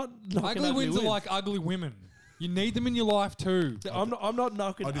 good. I'm not knocking ugly wins are like ugly women. You need them in your life too. I'm not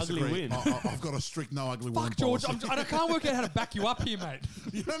knocking I ugly disagree. wins. I've got a strict no ugly win Fuck George, policy. I can't work out how to back you up here, mate.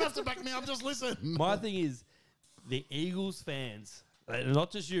 You don't have to back me up. Just listen. My thing is, the Eagles fans,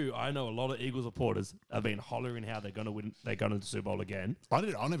 not just you. I know a lot of Eagles supporters have been hollering how they're going to win. They're going to the Super Bowl again. I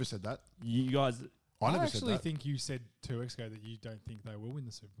never said that. You guys, I never actually said that. think you said 2 weeks ago that you don't think they will win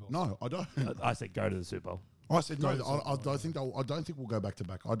the Super Bowl. No, I don't. I said go to the Super Bowl. I said no. Go to the Super I don't think. I don't think we'll go back to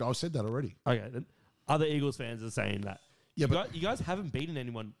back. I said that already. Okay, then other Eagles fans are saying that. Yeah, You guys haven't beaten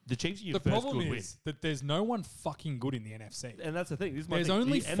anyone. The Chiefs are your The first problem good is that there's no one fucking good in the NFC. win, and that's the thing. This is my There's thing.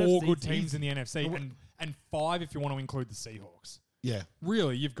 only The 4 NFC good 's teams easy. in the NFC, and 5 if you want to include the Seahawks. Yeah.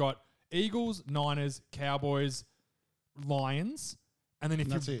 Really, you've got Eagles, Niners, Cowboys, Lions, and then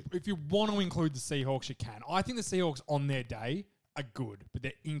And that's it. if you want to include the Seahawks, you can. I think the Seahawks on their day are good, but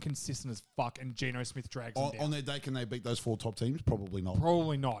they're inconsistent as fuck, and Geno Smith drags them down. On their day, can they beat those 4 top teams? Probably not.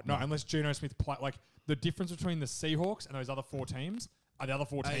 Probably not. No, unless Geno Smith play. Like, the difference between the Seahawks and those other 4 teams are the other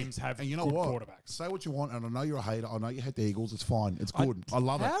 4 teams have and you know good what? quarterbacks. Say what you want, and I know you're a hater. I know you hate the Eagles. It's fine. It's good. I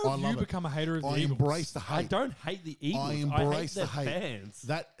love it. How I have love you it. become a hater of the I Eagles? embrace the hate. I don't hate the Eagles. I I embrace hate the their hate. fans.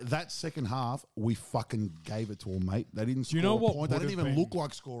 That second half, we fucking gave it to them, mate. They didn't score you know a what point. They would didn't have even been- look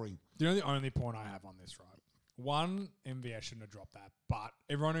like scoring. You know the only point I have on this, right? One, MVS shouldn't have dropped that, but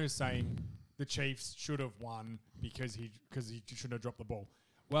everyone who's saying the Chiefs should have won because he shouldn't have dropped the ball.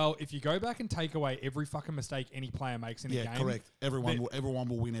 Well, if you go back and take away every fucking mistake any player makes in a game, Correct. Everyone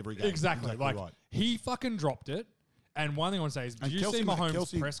will win every game. Exactly. Like right. he fucking dropped it. And one thing I want to say is, did you see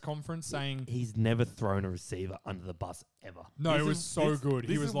Mahomes' press conference saying He's never thrown a receiver under the bus ever. No, it was so good.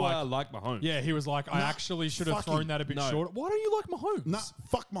 This He was is why like- I like Mahomes. Yeah, he was like, I Nah, actually should have fucking- thrown that a bit no. shorter. Why don't you like Mahomes? Nah,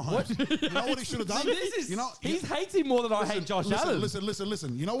 fuck Mahomes. You know what he should have done? He hates him more than I hate Josh Allen.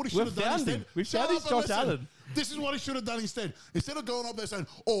 Listen. You know what he should have done found instead? him. We've Shut found his up and Josh listen. Allen. This is what he should have done instead. Instead of going up there saying,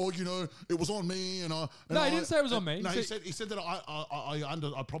 "Oh, you know, it was on me," and I. No, he didn't say it was on me. No, He he said that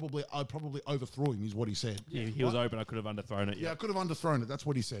I probably overthrew him. Is what he said. Yeah, he was open. I could have underthrown it. Yeah, I could have underthrown it. That's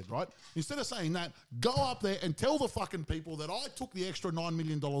what he said, right? Instead of saying that, go up there and tell the fucking people that I took the extra $9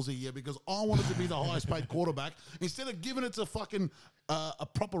 million a year because I wanted to be the highest paid quarterback. Instead of giving it to fucking a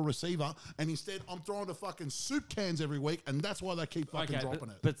proper receiver, and instead I'm throwing to fucking soup cans every week, and that's why they keep fucking dropping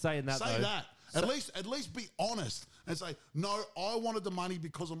it. But saying that, Say though, that. At least be honest and say, no, I wanted the money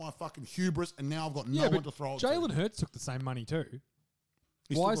because of my fucking hubris, and now I've got no one to throw it to. Jalen Hurts took the same money too.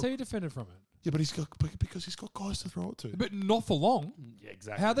 He's Why still is he defended from it? Yeah, but because he's got guys to throw it to. But not for long. Yeah,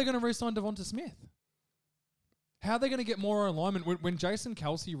 exactly. How are they going to re-sign Devonta Smith? How are they going to get more alignment when Jason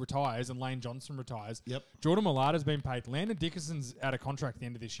Kelsey retires and Lane Johnson retires? Yep. Jordan Mallarda's been paid. Landon Dickerson's out of contract at the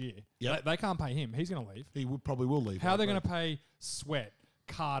end of this year. Yep. They can't pay him. He's going to leave. He probably will leave. How are they going to pay Sweat,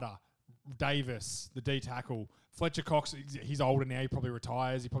 Carter, Davis, the D tackle, Fletcher Cox? He's older now. He probably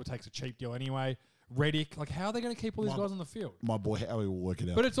retires. He probably takes a cheap deal anyway. Reddick. Like, how are they going to keep all these guys on the field? My boy Howie will work it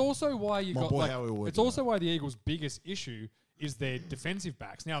out. But it's also why you My got. boy Like, Howie will work it's it also why the Eagles' biggest issue is their defensive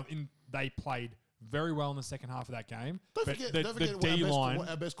backs. Now, they played very well in the second half of that game. Don't but forget, the D line.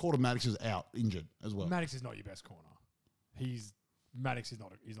 our best quarter Maddox is out, injured as well. Maddox is not your best corner. Maddox is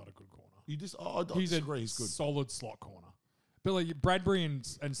not. He's not a good corner. You just, I He's disagree. a He's good. solid slot corner. But like Bradbury and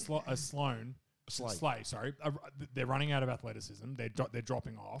Sloan. Slay. Sorry, they're running out of athleticism. They're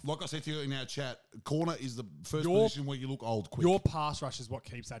dropping off. Like I said to you in our chat, corner is the first Your- position where you look old quick. Your pass rush is what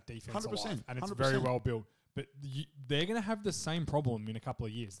keeps that defense 100%, alive, and it's 100%. very well built. But they're going to have the same problem in a couple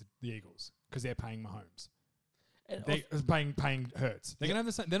of years, the Eagles, because they're paying Mahomes. They're paying Hurts. They're going to have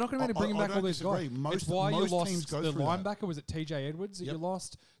the same. They're not going to be able to bring I back all don't these disagree. guys. It's why you Most teams lost go the through that. linebacker. Was it TJ Edwards that Yep. you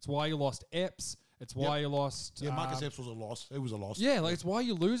lost? It's why you lost Epps. It's why you lost. Yeah, Marcus Epps was a loss. It was a loss. Yeah, like it's why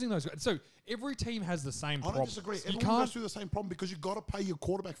you're losing those guys. So every team has the same I problem. don't disagree. You Everyone can't. goes through the same problem because you've got to pay your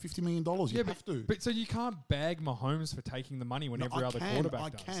quarterback $50 million. You have to. But so you can't bag Mahomes for taking the money when No, every other I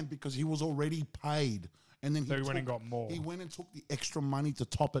quarterback does. can because he was already paid. And then So he went and got more. He went and took the extra money to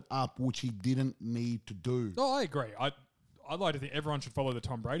top it up, which he didn't need to do. Oh, I agree. I'd like to think everyone should follow the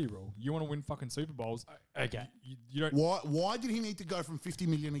Tom Brady rule. You want to win fucking Super Bowls? Okay. You don't. Why did he need to go from $50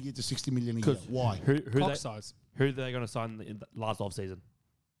 million a year to $60 million a year? Why? Cock size. Who are they going to sign in the last offseason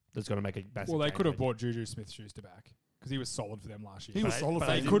that's going to make a massive Well, they change? could have bought Juju Smith-Schuster back because he was solid for them last year. He was solid but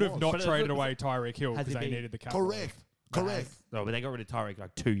for They them. could have He not was. traded away Tyreek Hill Has because he they been- needed the cap. Correct. No, but they got rid of Tyreek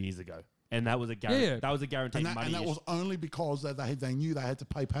like 2 years ago. And that was a Yeah. that was a guaranteed money And that issue. was only because they knew they had to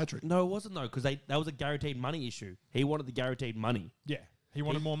pay Patrick. No, it wasn't though, because that was a guaranteed money issue. He wanted the guaranteed money. Yeah. He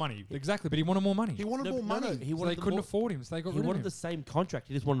wanted more money. Exactly, but he wanted more money. He wanted No, more no, money. no, he So wanted they the couldn't more- afford him, so they got He rid of wanted him. the same contract.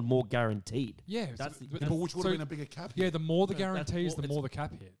 He just wanted more guaranteed. Yeah, That's but- the- But which would so- have been a bigger cap. Yeah, the more the No, that's guarantees, more- the more the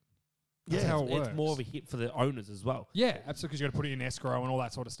cap hit. Yeah, That's how it it's, works. it's more of a hit for the owners as well. Yeah, absolutely, because you got to put it in escrow and all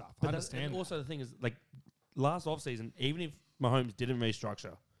that sort of stuff. I But understand. and that. also the thing is, like last offseason, even if Mahomes didn't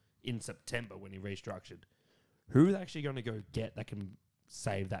restructure in September when he restructured, who is actually going to go get that can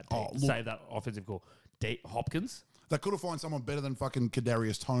save that team, Oh, look- save that offensive core? Hopkins? They could have found someone better than fucking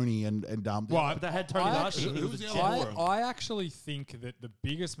Kadarius Toney and Right, But they had Tony I last year. actually- He was who's a the jet. other one? I actually think that the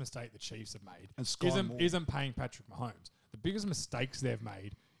biggest mistake the Chiefs have made And Sky Moore. isn't paying Patrick Mahomes. The biggest mistakes they've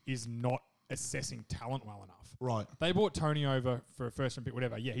made is not assessing talent well enough. Right. They brought Tony over for a first round pick,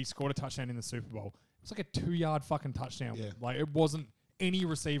 whatever. Yeah, he scored a touchdown in the Super Bowl. It was like a 2-yard fucking touchdown. Yeah. Like it wasn't any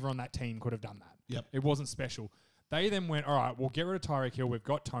receiver on that team could have done that. Yep. It wasn't special. They then went, all right, we'll get rid of Tyreek Hill. We've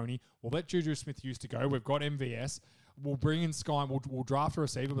got Tony. We'll let Juju Smith-Schuster go. We've got MVS. We'll bring in Sky. We'll draft a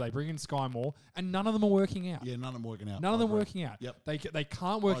receiver, but they bring in Sky Moore, and none of them are working out. Yeah, none of them working out. None of I them agree. working out. Yep. They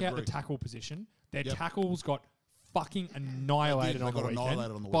can't work I out the agree. tackle position. Their Yep. tackles got fucking annihilated They on the got weekend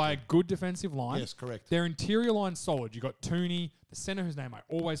annihilated on the by a weekend. good defensive line. Yes, correct. Their interior line's solid. You got Tooney, the center whose name I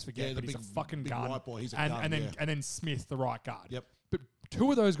always forget, Yeah, but the he's a fucking big gun. white boy. He's a and, gun, and then yeah. and then Smith, the right guard. Yep. But two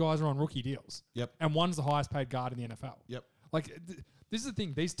of those guys are on rookie deals. Yep. And one's the highest paid guard in the NFL. Yep. Like this is the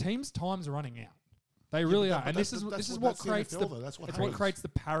thing. These teams' times are running out. They really but are. that- And but this is that's what that's the creates NFL the though. That's what it's what happens. creates the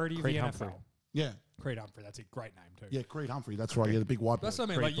parity Creed of the Humphrey. NFL. Yeah. Creed Humphrey, that's a great name too. Yeah, Creed Humphrey. That's right. Yeah, the big white boy. That's what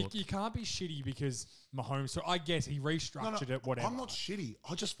I mean. Great Like you, thoughts. you can't be shitty because Mahomes. So I guess he restructured it. Whatever. I'm not shitty.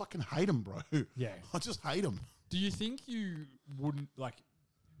 I just fucking hate him, bro. Yeah. I just hate him. Do you think you wouldn't like?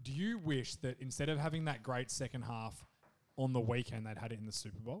 Do you wish that instead of having that great second half on the weekend, they'd had it in the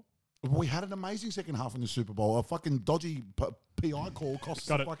Super Bowl? We had an amazing second half in the Super Bowl. A fucking dodgy PI call cost us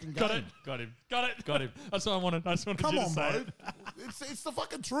Got the it. fucking Got game. it. Got him. Got it. Got him. That's what I wanted. I just wanted Come you on, to say bro. it. It's the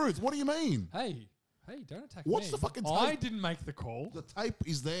fucking truth. What do you mean? Hey, don't attack What's me. the fucking I tape? didn't make the call. The tape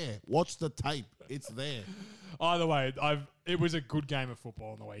is there. Watch the tape. It's there. Either way, it was a good game of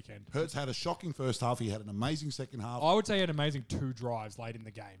football on the weekend. Hurts had a shocking first half. He had an amazing second half. I would say he had amazing 2 drives late in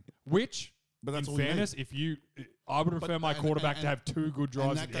the game, which, But that's in all you fairness, I would prefer my quarterback to have 2 good drives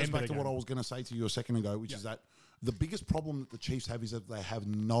And at that the goes end back of to the what I game. was going to say to you a second ago, which is that the biggest problem that the Chiefs have is that they have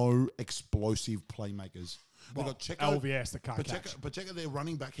no explosive playmakers. They've got Checo, LVS that can't catch. Pacheco, their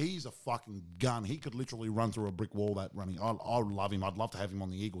running back, he's a fucking gun. He could literally run through a brick wall, that running. I love him. I'd love to have him on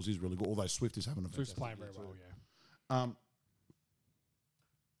the Eagles. He's really good. Although Swift is having a Swift's fantastic playing year very too. well,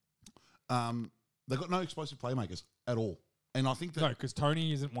 yeah. They've got no explosive playmakers at all. And I think that No, because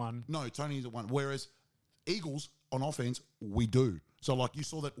Tony isn't one. No, Tony is at one. Whereas Eagles on offense, we do. So like you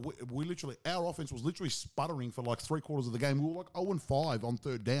saw that we literally, our offense was literally sputtering for like 3/4 of the game. We were like 0-5 on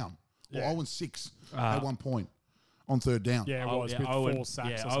third down, or 0-6 at one point on third down. Yeah, it was with 4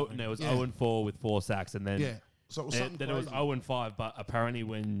 sacks or something. No, it was Yeah. 0-4 with 4 sacks, and then Yeah. So it was something then it was crazy. 0-5. But apparently,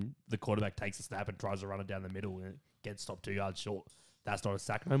 when the quarterback takes a snap and tries to run it down the middle and it gets stopped 2 yards short, that's not a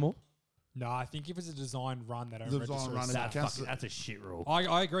sack no more. No, I think if it's a designed run, they don't The register design a run sack. is- counts- That's a shit rule.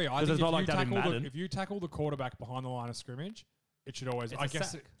 I agree. I think it's if, not like that in Madden. if you tackle the quarterback behind the line of scrimmage, it should always. It's I a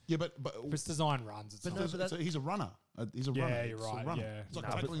guess sack. Yeah, but if it's design runs, it's But not. no, so he's a runner. He's a Yeah, runner. you're It's a right, runner. yeah. It's like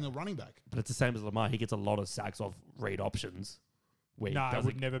No, but- tackling the running back. But it's the same as Lamar. He gets a lot of sacks off read options. Where he No, it doesn't-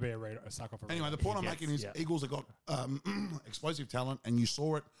 would never be a sack off a Anyway, read. the point I'm Yes, making is yeah. Eagles have got explosive talent, and you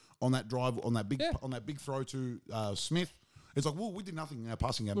saw it on that drive, on that big Yeah. throw to Smith. It's like, well, we did nothing in our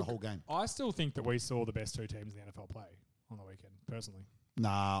passing game the whole game. I still think that we saw the best 2 teams in the NFL play on the weekend, personally.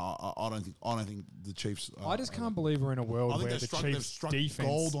 Nah, I don't think the Chiefs. I just can't believe we're in a world I think where the they've Chiefs' struck defense.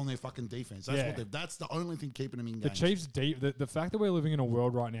 gold on their fucking defense. That's Yeah. that's the only thing keeping them in The games. Chiefs' the fact that we're living in a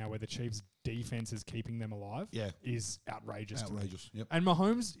world right now where the Chiefs' defense is keeping them alive Yeah. is outrageous. to me. outrageous. Yep. And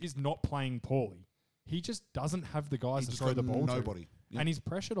Mahomes is not playing poorly. He just doesn't have the guys He to just throw got the ball nobody. to. Yep. And he's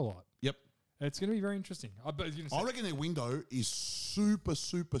pressured a lot. Yep. It's going to be very interesting. I reckon their window is super,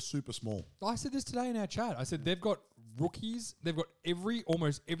 super, super small. I said this today in our chat. I said they've got rookies. They've got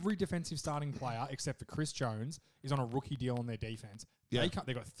almost every defensive starting player except for Chris Jones is on a rookie deal on their defense. Yeah.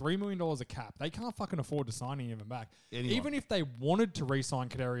 They've got $3 million a cap. They can't fucking afford to sign any of them back. Anyone. Even if they wanted to re-sign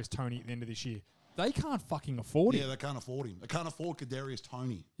Kadarius Toney at the end of this year, they can't fucking afford Yeah, it. they can't afford him. They can't afford Kadarius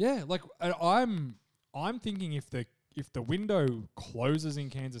Toney. Yeah, like I'm thinking if the window closes in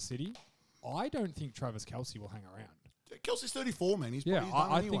Kansas City, I don't think Travis Kelce will hang around. Kelsey's 34, man. He's Yeah, he's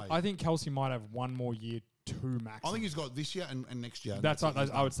done anyway. I think Kelce might have one more year, 2 max. I think he's got this year and next year. that's it. what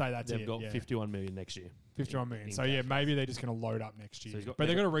I would say. That's They've it. got yeah. 51 million next year. 51 million. in So yeah, maybe they're just going to load up next year. he's got- But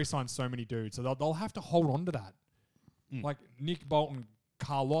they're they've going to re-sign so many dudes, so they'll have to hold on to that. Like Nick Bolton,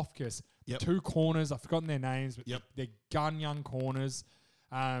 Karloftis, Yep. 2 corners. I've forgotten their names, but Yep. they're gun young corners.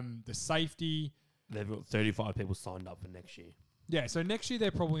 The safety. They've got 35 people signed up for next year. Yeah, so next year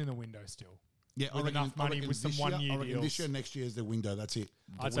they're probably in the window still. Yeah, with enough money, reckon with some this year- 1 year I reckon deals. this year, next year is their window. That's it.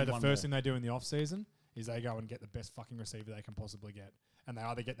 I'd say the first thing they do in the off season is they go and get the best fucking receiver they can possibly get, and they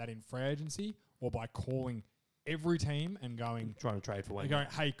either get that in free agency or by calling every team and going, Trying to trade for one. they're going,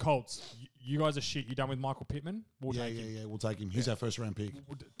 hey Colts, you guys are shit. You done with Michael Pittman? We'll Yeah, take yeah, him. yeah. We'll take him. He's our first round pick.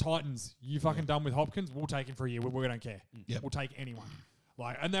 Titans, you fucking done with Hopkins? We'll take him for a year. We don't care. Yep. We'll take anyone.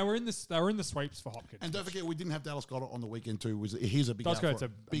 Like, and they were in the sweeps for Hopkins. And don't forget, we didn't have Dallas Goedert on the weekend too. He's a big Dallas out. Goedert's For, a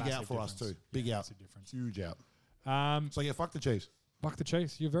big massive out for us difference. too. Big Yeah, out. massive difference. Huge out. Um, So yeah, fuck the Chiefs. fuck the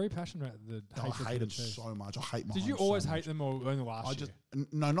Chiefs. You're very passionate about the I hatred for hate the them Chiefs. so much. I hate Mahomes. Did you so always much. hate them or only last I year? just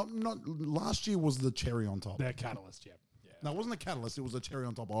no, not last year was the cherry on top. They're catalyst, yeah. No, it wasn't the catalyst. It was the cherry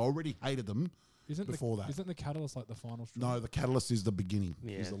on top. I already hated them before that. Isn't the catalyst like the final straw? No, the catalyst is the beginning.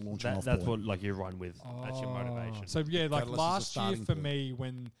 Yeah, Is the launching off that's point. what like you run with. That's your motivation. So yeah, like Catalyst is the last year starting for point. me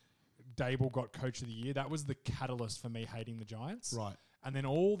when Dable got coach of the year, that was the catalyst for me hating the Giants. Right. and then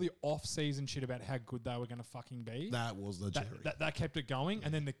all the off-season shit about how good they were going to fucking be. That was the cherry. That kept it going,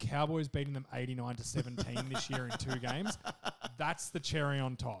 and then the Cowboys beating them 89-17 this year in 2 games. That's the cherry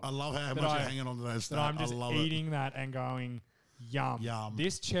on top. I love how much you're hanging on to that That stat. I'm just I love eating that and going, yum. Yum.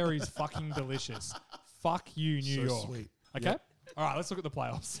 This cherry's fucking delicious. Fuck you, New So York. sweet. Okay? Yep. All right, let's look at the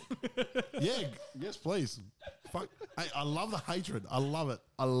playoffs. Yeah, yes, please. Fuck. Hey, I love the hatred. I love it.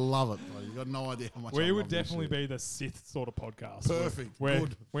 I love it. Bro. You got no idea how much. We I would love this definitely shit. be the Sith sort of podcast. Perfect.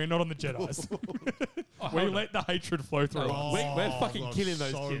 We're not on the Jedi's. We let the hatred flow through. Oh, us. we're fucking I've got killing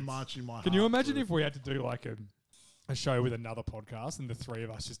those so kids. much in my Can you heart, imagine dude. if we had to do like a show with another podcast and the three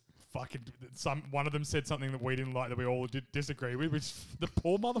of us just fucking one of them said something that we didn't like that we all did disagree with, which the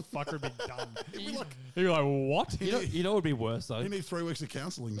poor motherfucker would be done. He'd be like, what? You know what would be worse though? You need 3 weeks of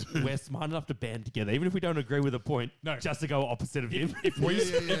counselling, dude. We're smart enough to band together, even if we don't agree with a point, No. just to go opposite of him.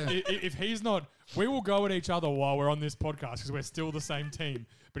 If he's not, we will go at each other while we're on this podcast because we're still the same team.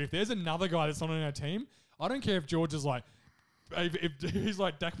 But if there's another guy that's not on our team, I don't care if George is like, if he's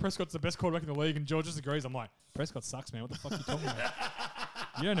like, Dak Prescott's the best quarterback in the league and George disagrees, I'm like, Prescott sucks, man. What the fuck are you talking about?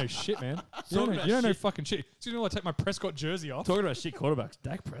 You don't know shit, man. You don't know fucking shit. So you know, I take my Prescott jersey off. Talking about shit quarterbacks,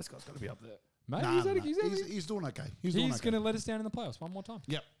 Dak Prescott's got to be up there. Mate, Nah, he's, nah, he's doing okay. He's doing okay. going to let us down in the playoffs one more time.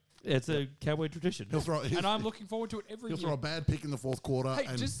 Yep. It's a Cowboy tradition. And I'm looking forward to it every He'll year. throw a bad pick in the 4th quarter Hey,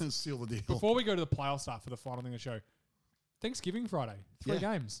 and just seal the deal. Before we go to the playoff start for the final thing of the show, Thanksgiving Friday, 3 Yeah.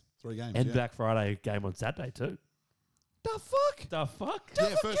 games. 3 games. And yeah. Black Friday game on Saturday too. The fuck? The fuck? Yeah,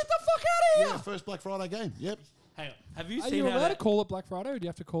 Get first, the fuck out of here! yeah, first Black Friday game. Yep. Hang on. Have you Are seen you how allowed to that- call it Black Friday, or do you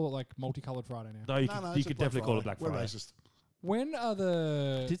have to call it like multicolored Friday now? No, you No, could, no, you it's a could Black definitely call it Black We're Friday. racist. When are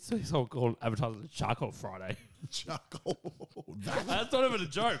the? Did someone call advertising Charcoal Friday? Charcoal. That's not even a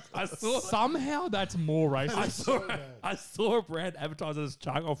joke. I saw Somehow that's more I racist. saw I saw a brand advertised as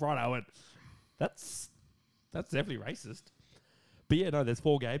Charcoal Friday. I went, that's definitely racist. But yeah, no, there's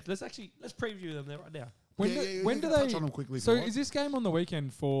 4 games. Let's preview them there right now. When Yeah, do, yeah, when you do can touch they? on them quickly if So you want. is this game on the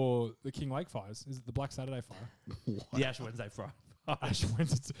weekend for the King Lake fires? Is it the Black Saturday fire? The Ash Wednesday Friday. Ash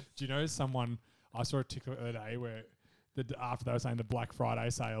Wednesday. Do you know someone? I saw a TikTok the other day where after they were saying the Black Friday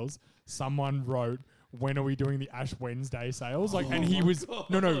sales, someone wrote, "When are we doing the Ash Wednesday sales?" Like, and he was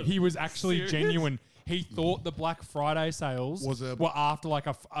God. he was actually Serious? genuine. He thought the Black Friday sales were after like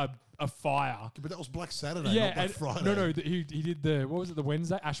a fire. But that was Black Saturday, Yeah, not Black and Friday. he did the what was it, the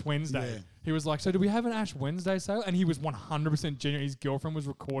Wednesday Ash Wednesday. Yeah. He was like, so do we have an Ash Wednesday sale? And he was 100% genuine. His girlfriend was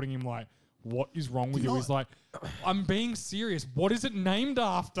recording him like, what is wrong with Do you? you He's like, I'm being serious. What is it named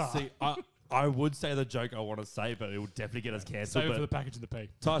after? See, I would say the joke I want to say, but it will definitely get us cancelled. Save it for the But package of the P.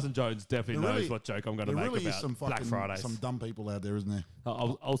 Tyson Jones definitely There knows really- what joke I'm going to There make really is about some Black fucking Fridays. some dumb people out there, isn't there?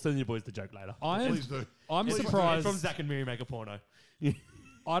 I'll send you boys the joke later. Please do. I'm It's surprised. from Zach and Miri Make a Porno.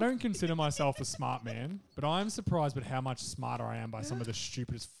 I don't consider myself a smart man, but I'm surprised at how much smarter I am by some of the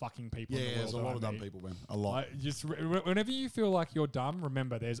stupidest fucking people Yeah, in the world. there's a that lot I of dumb meet. people, man. A lot. Whenever you feel like you're dumb,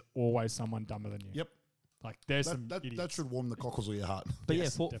 remember there's always someone dumber than you. Yep. Like there's some That idiots. should warm the cockles of your heart. But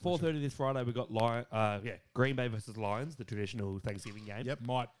Yes, yeah, definitely 4:30 this Friday we got Green Bay versus Lions, the traditional Thanksgiving game. Yep.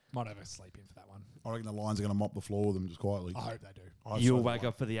 Might have a sleep in for that one. I reckon the Lions are going to mop the floor with them just quietly. I hope they do. I You'll so wake do.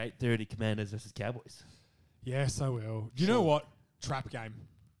 up for the 8:30 Commanders versus Cowboys. Yes, I will. Do you know what? Trap game.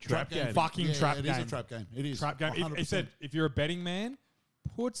 Trap game. Fucking Yeah, trap it game. is a trap game. It is. Trap game. It 100%. said if you're a betting man,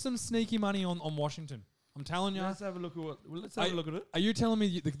 put some sneaky money on Washington. I'm telling you. Let's have a look at it. Are you telling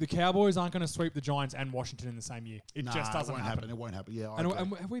me the Cowboys aren't going to sweep the Giants and Washington in the same year? It Nah, just doesn't it won't happen. It won't happen. Yeah, I And, agree.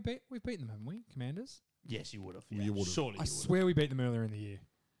 and have we've beaten them, haven't we, Commanders? Yes, you would have. You would've. Surely. I you swear we beat them earlier in the year.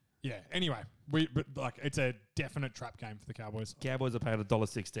 Yeah. Anyway, it's a definite trap game for the Cowboys. Cowboys are paying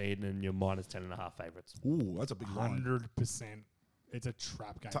 $1.16 and you're minus 10.5 favorites. Ooh, that's a big line. 100%. It's a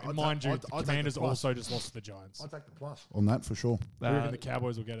trap game. Ta- And I'd mind ta- you, I'd- the I'd take the Commanders plus. also just lost to the Giants. I'll take the plus on that for sure. I reckon the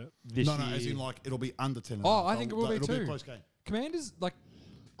Cowboys will get it. This No, year, as in like it'll be under 10. Oh, I think it will be it'll be too. a close game. Commanders, like,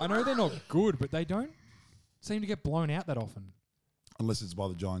 I know they're not good, but they don't seem to get blown out that often. Unless it's by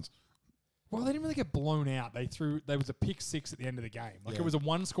the Giants. Well, they didn't really get blown out. There was a pick six at the end of the game. Like, Yeah. it was a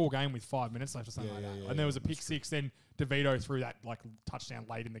one-score game with 5 minutes left or something Yeah, like that. yeah, And there was a pick six. Then DeVito threw that like touchdown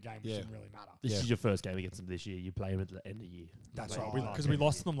late in the game, which Yeah. didn't really matter. this Yeah. is your first game against them this year. You play them at the end of the year. That's Oh, right, because we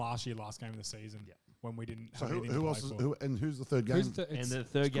lost to them last year, last game of the season, Yeah. when we didn't. So have anything who to else play is for. who's the third game? Who's the, And it's- the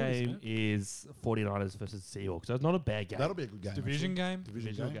third it's good, isn't game it? is 49ers versus Seahawks. So it's not a bad game. That'll be a good game. Division actually. game.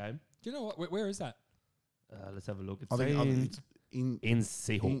 Divisional Divisional game. Do you know what? Where is that? Let's have a look. It's I think saying it's in in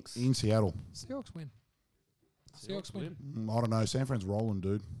Seahawks. in Seattle. Seahawks win. Seahawks win. I don't know. San Fran's rolling,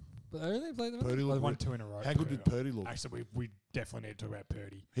 dude. But they only played them. Purdy They looked won good. 2 in a row. How good did Purdy look? Actually, we definitely need to talk about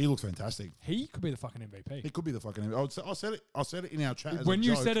Purdy. He looks fantastic. He could be the fucking MVP. He could be the fucking. I said it in our chat. As When a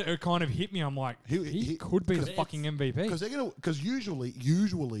you joke. said it, it kind of hit me. I'm like, he could be the fucking MVP. Because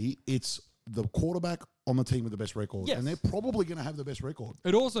usually it's the quarterback on the team with the best record, Yes. and they're probably going to have the best record.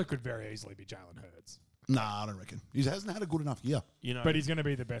 It also could very easily be Jalen Hurts. Nah, I don't reckon. He hasn't had a good enough year. You know, But he's going to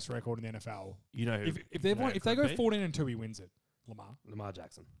be the best record in the NFL. you know, who- If they you know want, who if they could go be? 14-2, he wins it. Lamar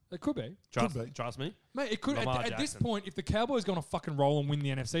Jackson. It could be. Trust, Could be. trust me. Mate, it could. Lamar At this Jackson. point, if the Cowboys going to fucking roll and win the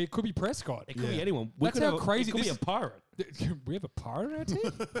NFC, it could be Prescott. It could Yeah. be anyone. That's could how have crazy It could this be a is. pirate. We have a pirate on our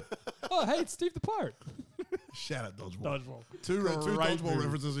team? Oh, hey, it's Steve the Pirate. Shout out Dodgeball. Dodgeball. Two Great Dodgeball movie.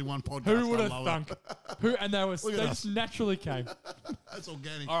 references in one podcast. Who would I have love thunk? it. And they Look at just us. naturally came. That's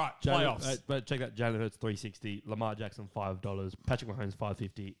organic. All right, Jalen- playoffs. but check that. Jalen Hurts $360, Lamar Jackson $5, Patrick Mahomes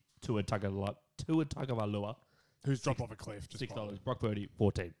 $550, Tua Tagovailoa Who's dropped off a cliff? Just $6, Brock Purdy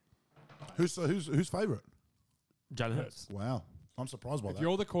 $14. Who's favourite? Jalen Hurts. Wow, I'm surprised by If that.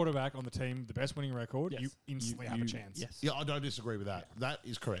 you're the quarterback on the team, the best winning record, Yes. you instantly have a chance. Yes. Yeah, I don't disagree with that. That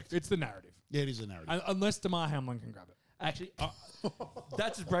is correct. It's the narrative. Yeah, it is a narrative. Unless DeMar Hamlin can grab it. Actually,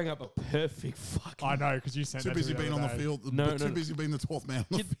 that's just bringing up a perfect fucking. I know, because you sent Too that busy to me being on the other day. field. No, too no. busy being the 12th man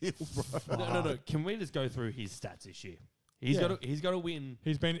on the field, bro. No. Can we just go through his stats this year? He's Yeah. got to win.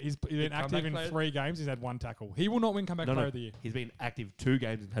 He's been comeback active in player? 3 games. He's had 1 tackle. He will not win comeback player of the year. He's been active 2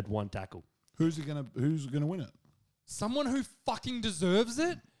 games and had 1 tackle. Who's gonna win it? Someone who fucking deserves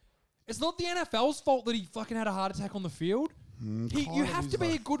it. It's not the NFL's fault that he fucking had a heart attack on the field. You kind have of to is, be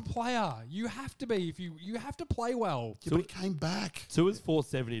though. a good player. You have to be. If you have to play well. Yeah, but he came back. Tua's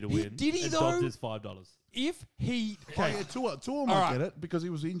 $470 to win. did he and though? Dobbs is $5. If he Oh, yeah, Tua might right. get it because he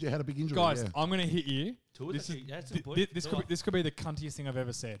was injured, had a big injury. guys, yeah. I'm gonna hit you. Tua's This, actually- that's a thi- good thi- point. this could be the cuntiest thing I've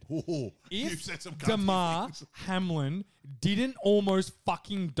ever said. Oh, you If said some cunty DeMar things. Hamlin didn't almost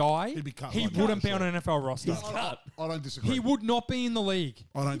fucking die, He'd be cut he like wouldn't that, be on an NFL roster. I don't disagree. He would not be in the league.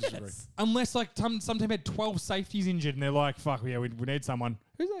 I don't disagree. Unless like some team had 12 safeties injured and they're like, fuck, yeah, we need someone.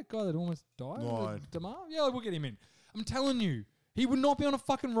 Who's that guy that almost died? Right. DeMar? Yeah, we'll get him in. I'm telling you, he would not be on a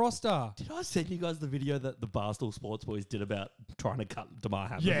fucking roster. Did I send you guys the video that the Barstool Sports Boys did about trying to cut DeMar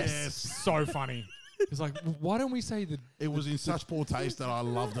Hamlin? Yes. So funny. It's like, why don't we say the... It was in such poor taste that I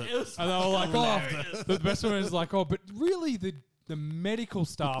loved it. It was And they were like, oh, the best one is like, oh, but really the medical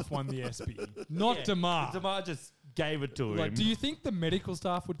staff won the ESPY, not Yeah. DeMar. DeMar just gave it to him. Like, do you think the medical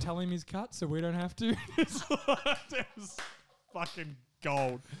staff would tell him he's cut so we don't have to? It's fucking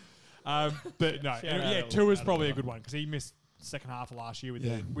gold. But no, Shout yeah, out. Tua's probably a good one because he missed second half of last year with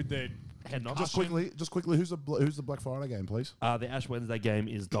Yeah. the Head knock. Just quickly, who's the Black Friday game, please? The Ash Wednesday game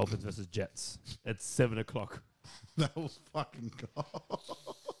is Dolphins versus Jets. It's 7 o'clock. That was fucking.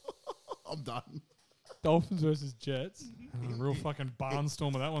 I'm done. Dolphins versus Jets. Real fucking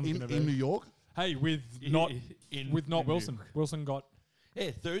barnstormer that one's In going to New be. York, Hey, with not Wilson. Wilson got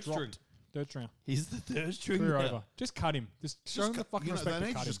Yeah, third string. dropped. Third string. He's the third string. Career now. over. Just cut him. Just show him the fucking they respect to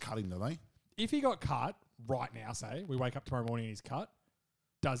need cut to him. just cut him, don't they? If he got cut right now, say, we wake up tomorrow morning and he's cut,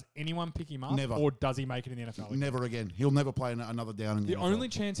 does anyone pick him up? Never. Or does he make it in the NFL again? Never again. He'll never play another down in the The NFL. only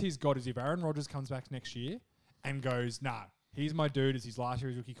chance he's got is if Aaron Rodgers comes back next year and goes, nah, he's my dude, it's his last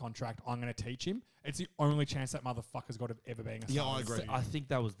year's rookie contract, I'm going to teach him. It's the only chance that motherfucker's got of ever being a Yeah, starter I this agree. season. I think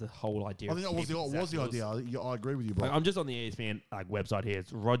that was the whole idea. I think that was the idea. Yeah, I agree with you, bro. I'm just on the ESPN website here.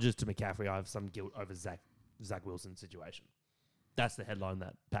 It's Rodgers to McCaffrey. I have some guilt over Zach Wilson situation. That's the headline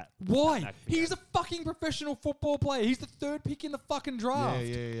that Pat. Why? Pat McAfee He's gave. a fucking professional football player. He's the 3rd pick in the fucking draft.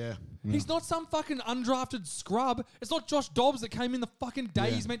 Yeah. He's not some fucking undrafted scrub. It's not Josh Dobbs that came in the fucking day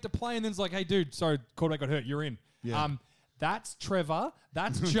Yeah. he's meant to play and then's like, hey, dude, sorry, quarterback got hurt. You're in. Yeah. That's Trevor.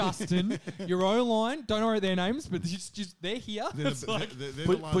 That's Justin. Your O-line. Don't know their names, but they're here. It's like,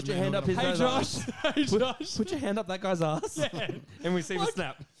 Put your hand up his hey, nose. Josh. Hey, Josh. Put your hand up that guy's ass. Yeah. And we see the Like,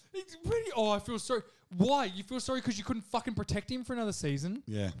 snap. It's pretty. Oh, I feel sorry. Why? You feel sorry because you couldn't fucking protect him for another season?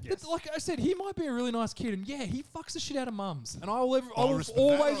 Yeah. It's like I said, he might be a really nice kid, and yeah, he fucks the shit out of mums, and I will I always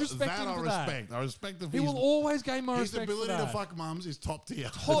respect respect him for that. I respect He will always gain my his respect for ability to that. fuck mums is top tier.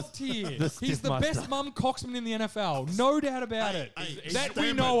 Top tier. He's stiff the master. best mum coxman in the NFL, no doubt about it. That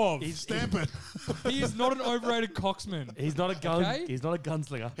we know of. Stamp it. He is not an overrated coxman. He's not a gun. Okay? He's not a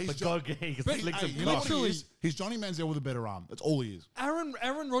gunslinger. He's But ju- God, he can But- slick Hey, some you know what Literally- he is? He's Johnny Manziel with a better arm. That's all he is.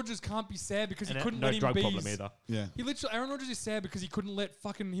 Aaron Rodgers can't be sad because he And couldn't no let him drug be. problem either. Yeah. He literally, Aaron Rodgers is sad because he couldn't let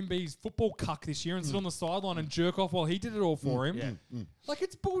fucking him be his football cuck this year and sit on the sideline and jerk off while he did it all for him. Yeah. Like,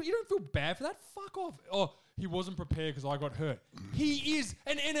 it's bull. You don't feel bad for that. Fuck off. Oh, he wasn't prepared because I got hurt. He is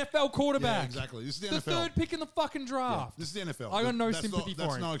an NFL quarterback. Yeah, exactly. This is the The NFL. third pick in the fucking Yeah, draft. this is the NFL. I got no That's sympathy for him.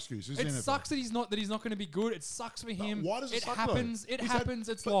 That's no excuse. This is It the NFL. sucks that he's not going to be good. It sucks for him. Why does it suck, happens. though? It He's happens.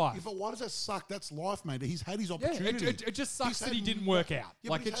 It's but life. Why does that suck? That's life, mate. He's had his Yeah, opportunities. it just sucks He's that had he didn't more- work out.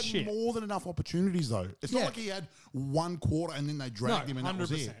 Yeah, Like, but it's he's had shit. more than enough opportunities, though. It's Yeah. not like he had one quarter and then they No, dragged him and that was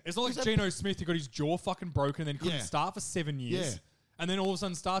 100%. it. It's not like He's had- Geno Smith who got his jaw fucking broken and then couldn't Yeah. start for 7 years. Yeah. And then all of a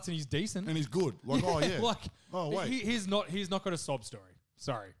sudden starts and he's decent. and he's good. Like, oh yeah. Like, oh wait. he's not got a sob story.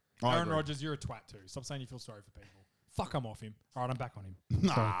 Sorry. I Aaron agree. Rodgers, you're a twat too. Stop saying you feel sorry for people. Fuck, I'm off him. All right, I'm back on him.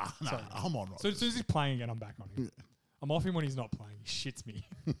 nah, Sorry. I'm on. So as soon as he's playing again, I'm back on him. I'm off him when he's not playing. He shits me.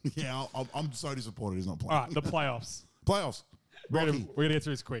 yeah, I'm so disappointed he's not playing. All right, the playoffs. Playoffs. We're Rocky. going to get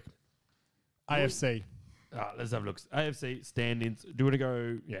through this quick. AFC. Let's have a look. AFC standings. Do you want to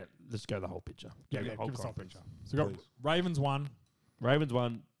go? Yeah, let's go the whole picture. Yeah, Go the whole give us the whole conference. picture. So we've got Please. Ravens 1. Ravens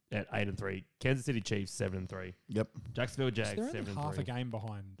won at 8-3. Kansas City Chiefs 7-3. Yep. Jacksonville Jags They're only 7-3. half a game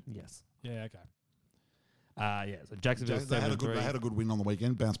behind. Yes. Yeah, okay. Yeah. So Jacksonville They had 7-3. a good win on the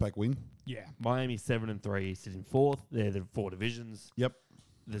weekend. Bounce back win. Yeah. Miami 7-3, sitting fourth. They're the four divisions. Yep.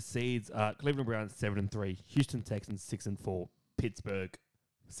 The seeds are Cleveland Browns 7-3, Houston Texans 6-4, Pittsburgh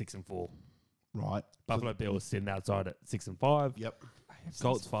 6-4, Right. Buffalo Bills sitting outside at 6-5, Yep. AFC's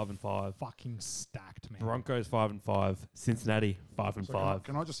Colts 5-5, fucking stacked, man. Broncos 5-5, Cincinnati So 5-5.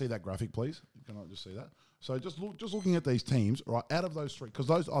 can I just see that graphic, please? Can I just see that? So just looking at these teams, right? Out of those three,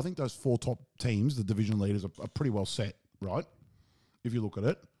 because I think those four top teams, the division leaders, are pretty well set, right? If you look at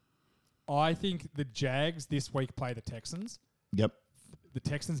it. I think the Jags this week play the Texans. Yep. The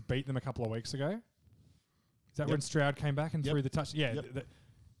Texans beat them a couple of weeks ago. Is that Yep. when Stroud came back and Yep. threw the touch? Yeah. Yep.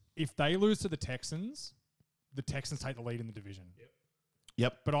 If they lose to the Texans take the lead in the division.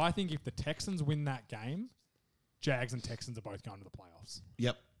 Yep. But I think if the Texans win that game, Jags and Texans are both going to the playoffs.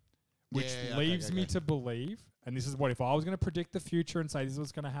 Yep. Which Yeah, leaves me to believe, and this is what if I was going to predict the future and say this is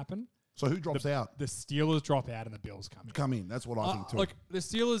what's going to happen, So who drops out? the Steelers drop out and the Bills come in. Come in. That's what I think too. Like the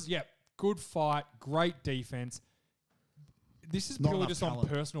Steelers, good fight, great defense. This is Not purely enough just talent. on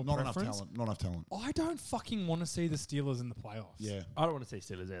personal Not preference. enough talent. Not enough talent. I don't fucking want to see the Steelers in the playoffs. Yeah. I don't want to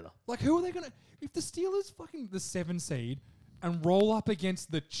see Steelers either. Like, who are they going to... If the Steelers fucking the 7 seed and roll up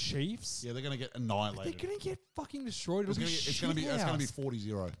against the Chiefs, Yeah, they're going to get they're annihilated. going to get fucking destroyed. It's going to be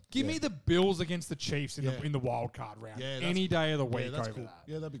 40-0. Give me the Bills against the Chiefs in Yeah. the wild card round. Yeah, any day of the Yeah, week that's over cool. that.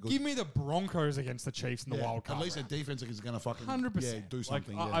 Yeah, that'd be good. Give me the Broncos against the Chiefs in the Yeah, wild card At least round. their defense is going to fucking 100%. do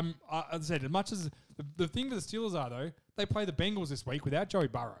something. Like, yeah. as I said, as much as the thing for the Steelers are though, they play the Bengals this week without Joey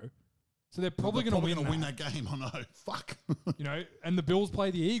Burrow, so they're probably going to win. gonna win that game. I know. Fuck. You know, and the Bills play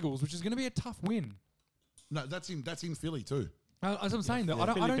the Eagles, which is going to be a tough win. No, that's in Philly too. As I'm saying, though,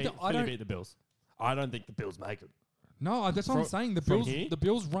 I Philly don't. beat the Bills. I don't think the Bills make it. No, that's what I'm From- saying. The from Bills, here? the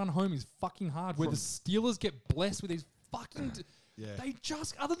Bills run home is fucking hard. Where the Steelers get blessed with these fucking. Yeah. They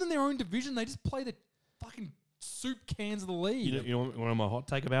just, other than their own division, they just play the fucking soup cans of the league. You know what my hot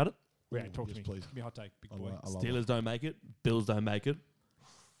take about it? Yeah, talk yes, to me. please. Give me a hot take, big I boy. love- I love Steelers don't make it. Bills don't make it.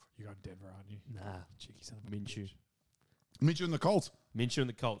 You got Denver, aren't you? Nah. Cheeky son of a Minshew. bitch. Minshew and the Colts. Minshew and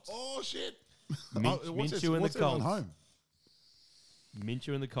the Colts. Oh shit. Minshew and the what's it on Colts. home?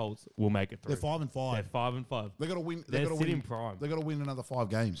 Minshew and the Colts will make it through. They're 5-5. They're 5-5. They got to win. They They're got to sitting win. prime. They got to win another 5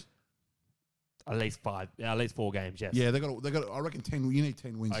 games. At least 5. Yeah, at least 4 games, yes. Yeah, they got. They got. I reckon 10. You need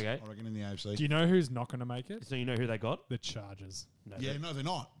 10 wins. Okay. I reckon in the AFC. Do you know who's not going to make it? So you know who they got? The Chargers. No, Yeah, they, no, they're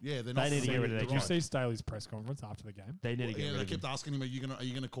not. Yeah, they're not. need to get rid of their Did you guy. see Staley's press conference after the game? they need to get Yeah, rid they of him. kept asking him, "Are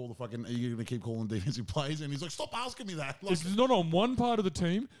you gonna call the fucking? Are you gonna keep calling defensive plays?" And he's like, "Stop asking me that." Like, It's not on one part of the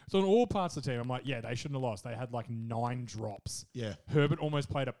team. It's on all parts of the team. I'm like, yeah, they shouldn't have lost. They had like 9 drops. yeah, Herbert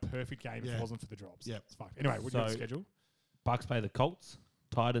almost played a perfect game if Yeah. it wasn't for the drops. Yeah. It's fucked. Anyway, what do you have So- schedule? Bucks play the Colts,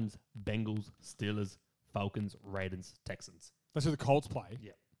 Titans, Bengals, Steelers, Falcons, Raiders, Texans. That's who the Colts play.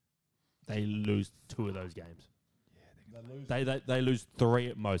 Yeah. They lose 2 of those games. They lose 3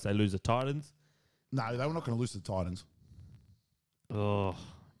 at most. They lose the Titans. no, they were not going to lose to the Titans. Oh,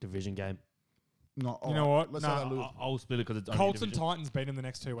 division game. No, You know what? Let's Nah, say they lose. I'll split it because it's only Colts and division. Titans beat them the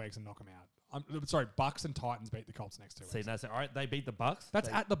next 2 weeks and knock them out. I'm sorry, Bucks and Titans beat the Colts next 2 weeks. See, that's all right. They beat the Bucks. That's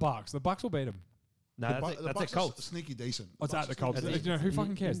They- at the Bucks. The Bucks will beat them. no, The that's Bu- it. the That's Bucks it. are Colts. sneaky decent. Oh, it's at the Colts. decent. You know, who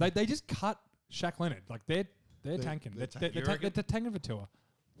fucking cares? They just cut Shaq Leonard. Like they're tanking. they're They're tanking. they're tanking for Tua.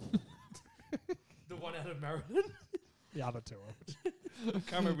 The one out of Maryland. The other Tua.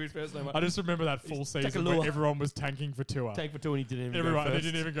 Can't remember his first name. I just remember that full season where Takalua. everyone was tanking for Tua. Take for 2 and he didn't even Everyone, go they first.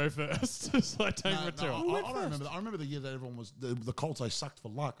 didn't even go first. It's like tank No, for Tua. no, I don't remember that. I remember the year that everyone was the Colts. They sucked for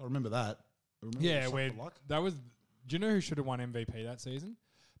luck. I remember that. I remember they Yeah, sucked where for luck. that was. Do you know who should have won MVP that season?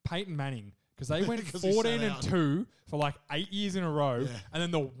 Peyton Manning, because they went 'Cause he sat 14-2 for like 8 years in a row, Yeah. and then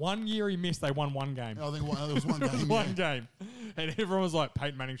the 1 year he missed, they won one game. I think there was one It was game. one game, and everyone was like,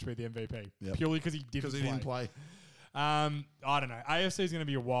 Peyton Manning should be the MVP Yep. purely because he Because he didn't play. I don't know. AFC is going to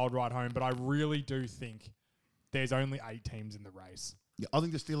be a wild ride home, but I really do think there's only 8 teams in the race. Yeah, I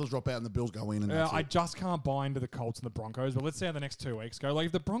think the Steelers drop out and the Bills go in. And that's I it. just can't buy into the Colts and the Broncos. But let's see how the next 2 weeks go. Like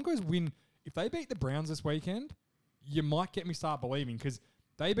if the Broncos win, if they beat the Browns this weekend, you might get me start believing because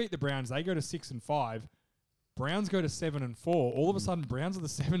they beat the Browns. They go to 6-5. Browns go to 7-4. All of a sudden, Browns are the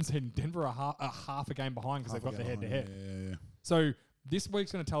 7 seed. And Denver are half a game behind because they've got the head to head. Yeah. So this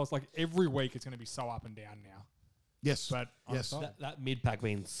week's going to tell us like every week it's going to be so up and down now. Yes. But I'm yes. excited. That mid-pack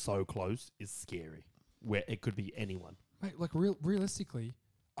being so close is scary, where it could be anyone. Mate, like realistically,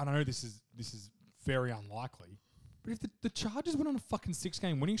 I know this is very unlikely, but if the Chargers went on a fucking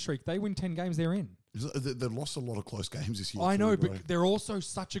 6-game winning streak, they win 10 games, they're in. They've lost a lot of close games this year. I know, too, bro. but they're also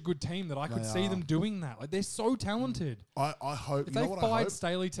such a good team that I could They see are. them doing that. Like they're so talented. I hope. If you know they what I fired hope?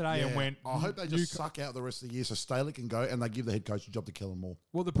 Staley today and Yeah, went, I hope they "You just suck out the rest of the year so Staley can go and they give the head coach a job to Kellen Moore.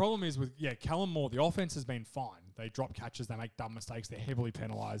 Well, the problem is with Kellen Moore, the offense has been fine. They drop catches, they make dumb mistakes, they're heavily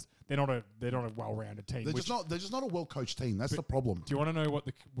penalised. They're not a well-rounded team. They're just not a well coached team. That's the problem. Do you want to know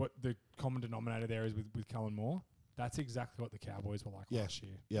what the common denominator there is with Kellen Moore? That's exactly what the Cowboys were like last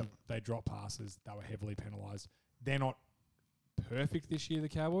year. Yep. They dropped passes. They were heavily penalised. They're not perfect this year, the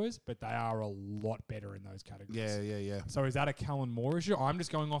Cowboys, but they are a lot better in those categories. Yeah. So is that a Kellen Moore issue? I'm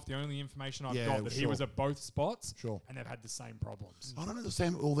just going off the only information I've got that he sure. was at both spots Sure. and they've had the same problems. I don't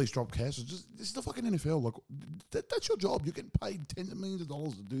understand all these drop catches. This is the fucking NFL. Look, that's your job. You're getting paid tens of millions of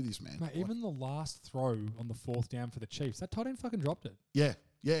dollars to do this, man. Mate, even the last throw on the 4th down for the Chiefs, that tight end fucking dropped it. Yeah.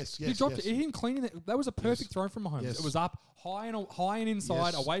 Yes. He dropped it. He didn't clean it. That was a perfect throw from Mahomes. Yes. It was up high and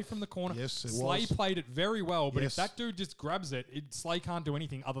inside, Yes. away from the corner. Yes, it Slay was. played it very well, but Yes. if that dude just grabs it, Slay can't do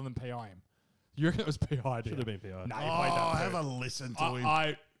anything other than PI him. You reckon it was PI? Should have been PI. No, he played that. have a perfect. listen to him.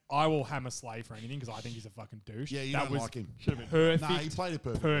 I will hammer Slay for anything because I think he's a fucking douche. Yeah, you that don't was like him. Should have been perfect. Nah, he played it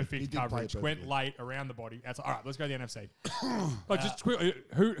perfectly. He Perfect did play it coverage. Went perfectly. late around the body. That's all right. Let's go to the NFC. Just quickly,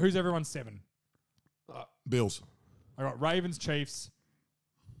 who's everyone's 7? Bills. I got Ravens, Chiefs,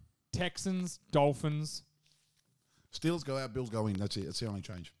 Texans, Dolphins, Steelers go out, Bills go in. That's it. That's the only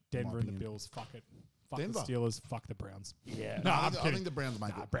change. in my Denver, and the opinion. Bills. Fuck it. Fuck Denver? the Steelers. Fuck the Browns. Yeah. No, I I'm think- I kidding. think the Browns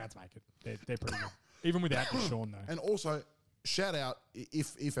make Nah, it. Browns make it. They're pretty good. Even without Deshaun, though. And also, shout out,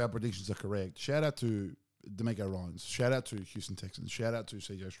 if our predictions are correct, shout out to D'Amico Ryans. Shout out to Houston Texans. Shout out to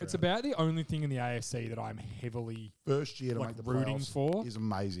CJ Stroud. It's about the only thing in the AFC that I'm heavily First year to like make the rooting playoffs for. is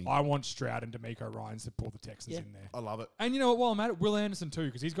amazing. I want Stroud and D'Amico Ryans to pull the Texans in there. I love it. And you know what? While I'm at it, Will Anderson too,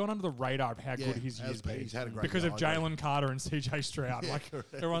 because he's gone under the radar of how good his has year's been. been. He's had a great Because year, of I agree. Jalen Carter and CJ Stroud. Yeah, like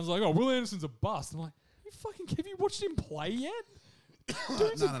correct. everyone's like, "Oh, Will Anderson's a bust." I'm like, have you watched him play yet?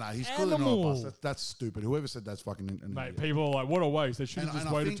 Dude's No. an He's clearly not a animal. bust. That's stupid. Whoever said that's fucking an Mate, idiot. people are like, "What a waste! They should have just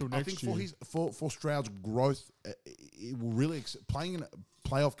I waited think, till I next think year." for Stroud's growth, it will really playing in a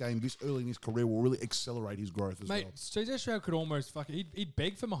playoff game this early in his career will really accelerate his growth as Mate, well. CJ Stroud could almost he'd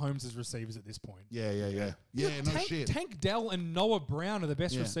beg for Mahomes' receivers at this point. Yeah. Yeah, Look, no shit. Tank Dell and Noah Brown are the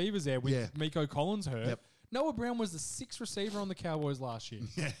best Yeah. receivers there with Yeah. Miko Collins hurt. Yep. Noah Brown was the 6th receiver on the Cowboys last year.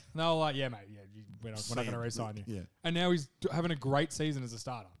 Yeah. And they were like, yeah, mate, we're not going to re-sign you. Yeah. And now he's having a great season as a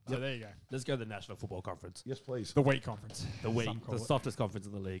starter. So there you go. Let's go to the National Football Conference. Yes, please. The week conference. The softest conference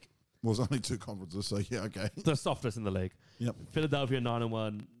in the league. Well, there's only 2 conferences, so yeah, okay. The softest in the league. Yep. Philadelphia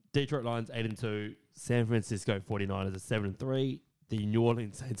 9-1, Detroit Lions 8-2, San Francisco 49ers are 7-3, the New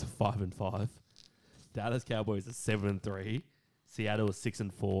Orleans Saints are 5-5, Dallas Cowboys are 7-3, Seattle is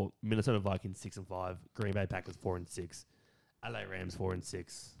 6-4, Minnesota Vikings 6-5, Green Bay Packers 4-6, LA Rams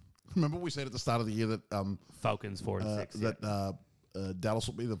 4-6, Remember we said at the start of the year that Falcons 4-6. that Dallas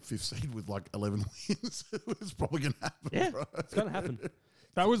will be the 5th seed with like 11 wins. It's probably going to happen. Yeah, bro. it's going to happen.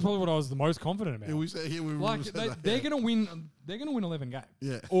 That was probably what I was the most confident about. Yeah, we said, we like said they, that, they're yeah. going to win. They're going to win 11 games.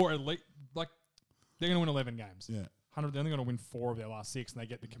 Yeah. Or at least like they're going to win 11 games. Yeah. 100. They're only going to win 4 of their last 6, and they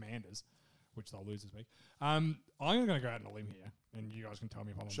get the Commanders, which they'll lose this week. I'm going to go out on a limb here, and you guys can tell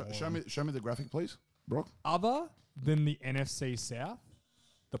me if I'm wrong. Show me the graphic, please, Brock. Other than the NFC South,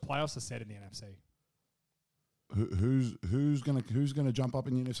 the playoffs are set in the NFC. Who's gonna jump up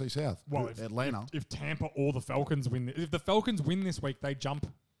in the NFC South? Well, Atlanta. If Tampa or the Falcons win, if the Falcons win this week, they jump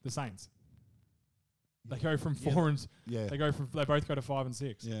the Saints. They go from 4 and Yeah. they both go to 5 and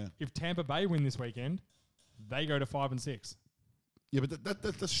 6. Yeah. If Tampa Bay win this weekend, they go to 5 and 6. Yeah, but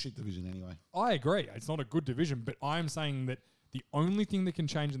that's a shit division anyway. I agree. It's not a good division, but I'm saying that the only thing that can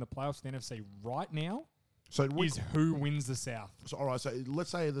change in the playoffs for the NFC right now So is who wins the South. So all right. So let's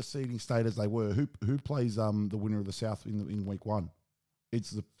say the seeding state as they were. Who plays the winner of the South in week 1? It's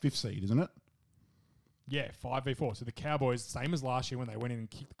the 5th seed, isn't it? Yeah, 5v4. So the Cowboys, same as last year when they went in and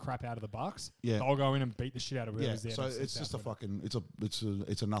kicked the crap out of the Bucks. Yeah. They'll go in and beat the shit out of Yeah, whoever's there. so it's just a fucking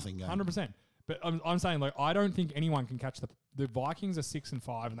it's a nothing game. 100%. But I'm saying, like, I don't think anyone can catch the Vikings are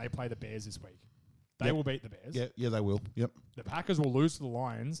 6-5 and they play the Bears this week. They Yep. will beat the Bears. Yeah, they will. Yep. The Packers will lose to the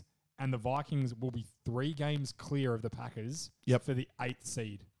Lions, and the Vikings will be 3 games clear of the Packers Yep. for the 8th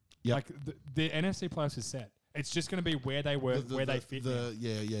seed. Yep. Like the NFC playoffs is set. It's just going to be where they were, where they fit. Now.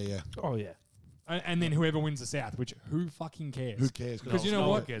 Yeah. Oh yeah. And then whoever wins the South, which who fucking cares? Who cares? Because you know No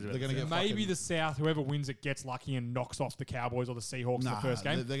one what? cares about They're going to the get Maybe fucking, the South, whoever wins it, gets lucky and knocks off the Cowboys or the Seahawks in the first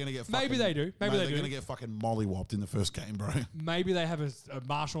game. They're going to get. Maybe they do. Maybe they they're do. going to get fucking mollywopped in the first game, bro. Maybe they have a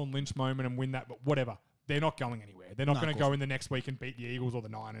Marshall and Lynch moment and win that, but whatever. They're not going anywhere. They're not No, going of to go course in the next week and beat the Eagles or the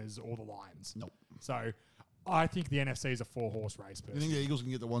Niners or the Lions. Nope. So I think the NFC is a 4-horse race. You think the Eagles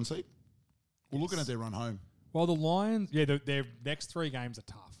can get the 1 seed? We're looking at their run home. Well, the Lions, yeah, their next 3 games are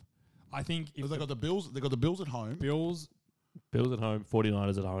tough. I think if They got the Bills. They got the Bills at home. Bills, Bills at home,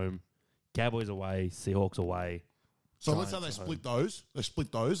 49ers at home, Cowboys away, Seahawks away. So let's say Giants they at split those. They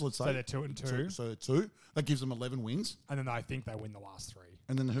split those. Let's say so they're 2-2, So 2. That gives them 11 wins. and then I think they win the last 3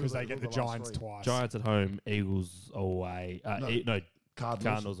 And then who? because they get the last Giants 3? twice. Giants at home, Eagles away.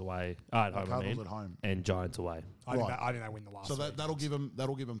 Cardinals away. At home, Cardinals at home. and Giants away. I think, Right. I think they win the last. So 3. that'll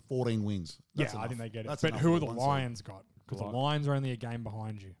give them 14 wins. That's yeah, I enough. think they get it. That's But enough who for are the 1 seed. Lions got? Because the Li- Lions are only a game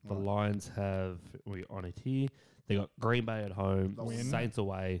behind you. The Lions have we on it here. They got Green Bay at home, Win. Saints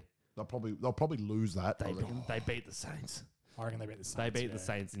away. They'll probably lose that. I reckon. They beat the Saints. I reckon they beat the Saints. They beat yeah. the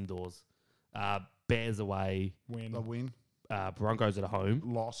Saints indoors. Bears away. Win. They'll win. Broncos at home.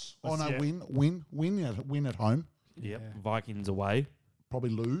 Loss. Oh Let's no, see it. win at home. Yep. Yeah. Vikings away.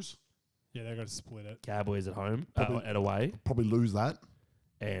 Probably lose. Yeah, they've got to split it. Cowboys at home. Probably- At away. Probably lose that.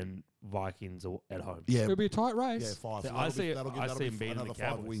 And Vikings at home. Yeah. It'll be a tight race. Yeah, 5. Yeah, So I that'll be- see- that'll give- I that'll see be them beating another the 5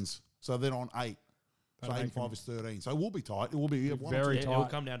 Cowboys. wins. So they're on 8. So That'll 8 and make them 5 is 13. So it will be tight. It will be one Very Yeah, tight. it'll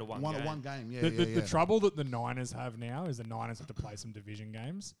come down to one game. one game. Yeah, The trouble that the Niners have now is the Niners have to play some division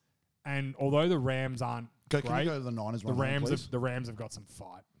games, and although the Rams aren't Can great, you go to the Niners? the run home, Rams please? have, the Rams have got some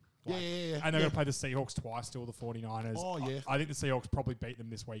fight. Yeah, Like, yeah. And they're yeah. going to play the Seahawks twice, still the 49ers. Oh, yeah. I think the Seahawks probably beat them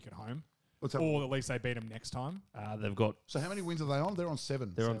this week at home, Let's have- or at least they beat them next time. They've got. So how many wins are they on? They're on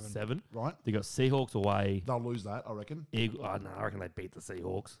 7. They're on 7. 7. Right? They got Seahawks away. They'll lose that, I reckon. I reckon they beat the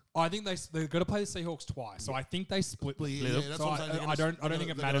Seahawks. I think they've got to play the Seahawks twice, so I think they split. Yeah, them. that's So what I'm saying. They're I gonna- don't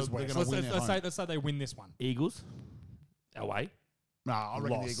think it they're matters gonna- where. they're So gonna win at home. let's say they win this one. Eagles away. Nah, I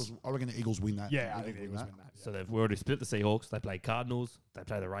reckon Loss. the Eagles. I reckon the Eagles win that. Yeah, I think the Eagles win that. So they've already split the Seahawks. They play Cardinals. They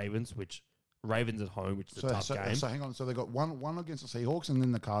play the Ravens, which Ravens at home, which is a tough game. So hang on. So they got one against the Seahawks and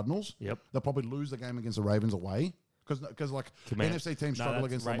then the Cardinals. Yep. They'll probably lose the game against the Ravens away because like Command- NFC teams No, struggle that's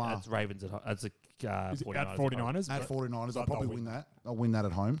against Ra- Lamar. That's Ravens at home. That's a Is it 49ers. at at 49ers? At But 49ers, they'll but probably they'll win win that. They'll win that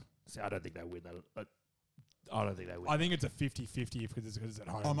at home. See, I don't think they win that. I don't think they win. I think it's a 50-50 because it's at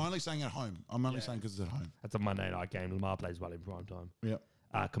home. I'm only saying at home. I'm only saying because it's at home. That's a Monday night game. Lamar plays well in prime time.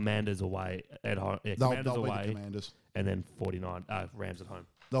 Yep. Commanders away at home. Yeah, They'll Commanders beat the away, Commanders. and then 49 Rams at home.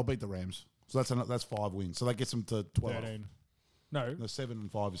 They'll beat the Rams. So that's 5 wins. So that gets them to 12. 13. No. No, 7 and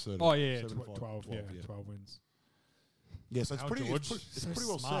 5 is 13. Oh, yeah, 7 and 5, 12. Yeah, 12 wins. Yeah, so it's How pretty, George? it's So pretty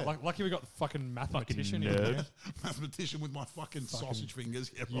well smart. set. Lucky we got the fucking mathematician in nerd. here. Mathematician with my fucking sausage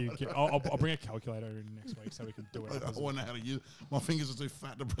fingers. Yeah, You right. I'll bring a calculator in next week so we can do it. I don't know how to use. My fingers are too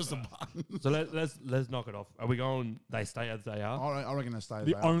fat to press the button. So let's knock it off. Are we going? They stay as they are. I reckon they stay.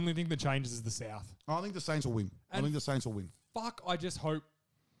 The there. only thing that changes is the South. I think the Saints will win. I And- think the Saints will win. Fuck, I just hope.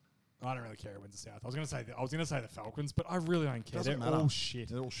 I don't really care who wins the South. I was gonna say the Falcons, but I really don't care. Doesn't They're matter. all shit.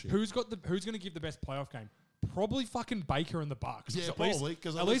 They're all shit. Who's gonna give the best playoff game? Probably fucking Baker and the Bucks. Yeah, At probably,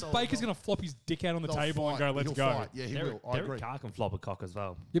 'cause at at least least Baker's they'll- gonna flop his dick out on the They'll table and fight. go, "Let's He'll go." fight. Yeah, he Derek, will. I Derek agree. Carr can flop a cock as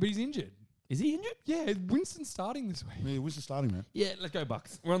well. Yeah, but he's injured. Is he injured? Yeah, Winston's starting this week. Yeah, where's the starting man? Yeah, let's go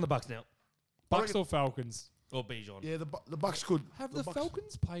Bucks. We're on the Bucks now. Bucks reckon- or Falcons? Or Bijan. Yeah, the Bucks could. Have the Bucks-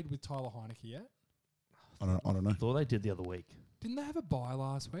 Falcons played with Tyler Heineke yet? I don't know. Thought they did the other week. Didn't they have a bye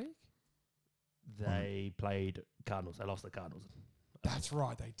last week? They played Cardinals. They lost the Cardinals. That's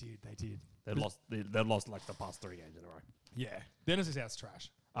right, they did. They did. They lost. They lost like the past 3 games in a row. Yeah. The NFC South's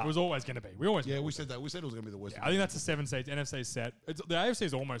trash. It was always going to be. We always. Yeah, we said that. We said it was going to be the worst. Yeah, I think that's a 7 seed. NFC's set. The AFC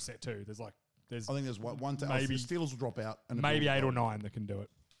is almost set too. There's I think there's one. Maybe- Steelers will drop out. And the maybe Bills 8 or will go. 9 that can do it.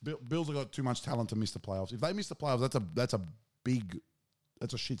 Bills have got too much talent to miss the playoffs. If they miss the playoffs,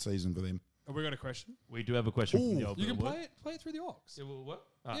 that's a shit season for them. Have we got a question? We do have a question from the Ooh. old You can Bill play it through the aux. It will work.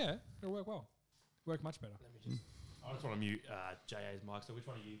 Yeah, it'll work well. Work much better. I just want to mute JA's mic. So which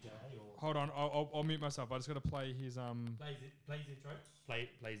one are you, JA? Or Hold on, I'll mute myself. I just got to play his plays intro.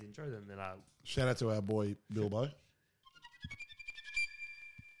 Plays intro. Then Shout out to our boy Bilbo.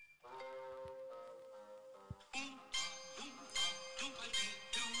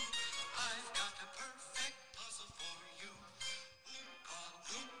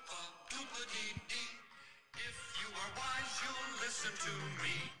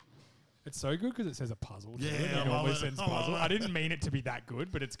 It's so good because it says a puzzle. Yeah, It I love normally it. sends I love puzzle. it. I didn't mean it to be that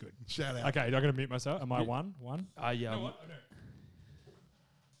good, but it's good. Shout out. Okay, I'm going to mute myself. Am I one? Yeah. You know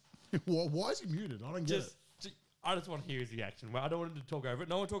what? Why is he muted? I don't get it. I just want to hear his reaction. Well, I don't want him to talk over it.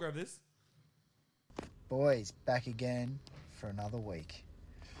 No one talk over this. Boys, back again for another week.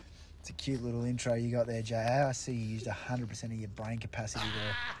 It's a cute little intro you got there, JA. I see you used 100% of your brain capacity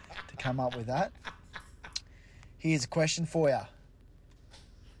there to come up with that. Here's a question for you.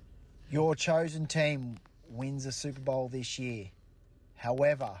 Your chosen team wins a Super Bowl this year.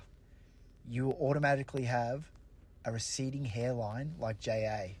 However, you automatically have a receding hairline like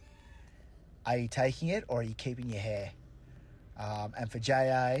JA. Are you taking it or are you keeping your hair? And for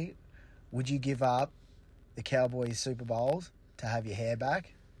JA, would you give up the Cowboys Super Bowls to have your hair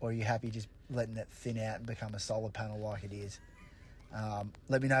back, or are you happy just letting it thin out and become a solar panel like it is?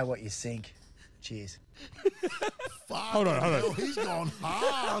 Let me know what you think. Cheers. Hold on. He's gone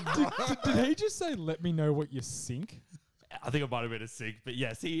hard, bro. Did he just say, let me know what you think? I think I might have been a sick, but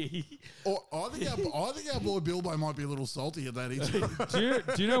yes, he Or I think our boy Bilbo might be a little salty at that intro.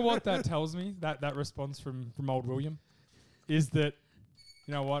 Do you know what that tells me? That response from old William is that,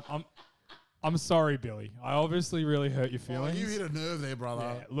 you know what? I'm sorry, Billy. I obviously really hurt your Oh, feelings. you hit a nerve there,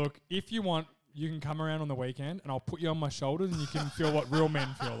 brother. Yeah, look, if you want, you can come around on the weekend and I'll put you on my shoulders and you can feel what real men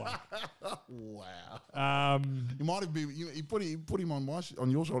feel like. Wow. You might have been. You put him on on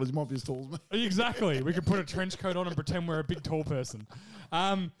your shoulders. He might be as tall as me. Exactly. We could put a trench coat on and pretend we're a big tall person.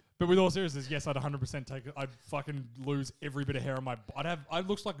 But with all seriousness, yes, I'd 100% take it. I'd fucking lose every bit of hair on my. I'd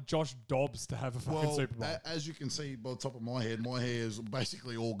looks like Josh Dobbs to have a fucking Super Bowl. As you can see by the top of my head, my hair is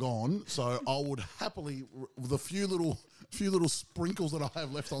basically all gone. So I would happily, with a few little sprinkles that I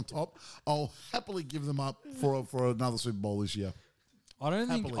have left on top, I'll happily give them up for another Super Bowl this year. I don't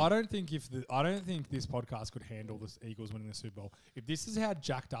think Happily. I don't think this podcast could handle the Eagles winning the Super Bowl. If this is how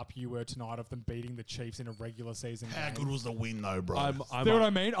jacked up you were tonight of them beating the Chiefs in a regular season How game, good was the win, though, bro? I see what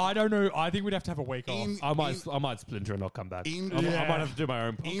I mean? I don't know. I think we'd have to have a week off. I might splinter and not come back. I In- might Yeah. have to do my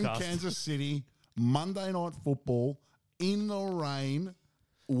own in podcast. Kansas City, Monday Night Football, in the rain,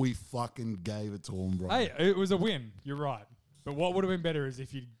 we fucking gave it to them, bro. Hey, it was a win. You're right. But what would have been better is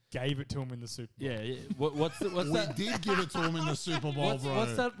if you gave it to him in the Super Bowl. Yeah. What's we that? did give it to them in the Super Bowl, bro.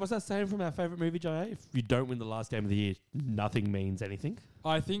 What's that saying from our favorite movie, J.A.? If you don't win the last game of the year, nothing means anything.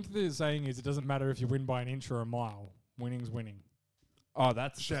 I think the saying is it doesn't matter if you win by an inch or a mile. Winning's winning. Oh,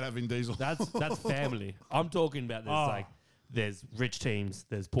 that's Shout out Vin Diesel. that's family. I'm talking about there's rich teams,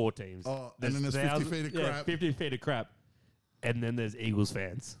 there's poor teams. Oh, and then there's 50 feet of crap. 50 feet of crap. And then there's Eagles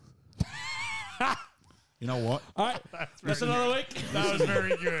fans. You know what? All right. That's another week. That was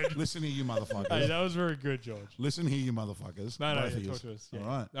very good. Listen here, you motherfuckers. Hey, that was very good, George. Listen here, you motherfuckers. No, Both yeah, of talk yous. to us. Yeah. All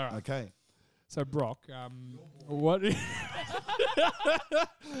right. All right. Okay. So, Brock, what... we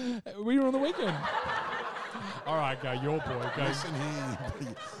were on the weekend. All right, go. Your boy. Go. Listen here.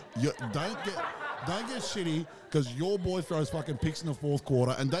 Don't get shitty because your boy throws fucking picks in the fourth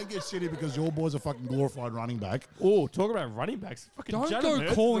quarter, and don't get shitty because your boy's a fucking glorified running back. Oh, talk about running backs. Fucking Don't Jalen go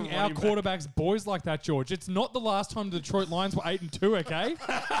Hurts is calling a our running back. quarterbacks boys like that, George. It's not the last time the Detroit Lions were 8-2, okay?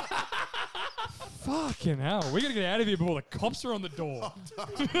 Fucking hell. We got to get out of here before the cops are on the door.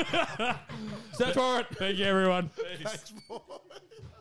 Search warrant. Thank you, everyone. Thanks, boy.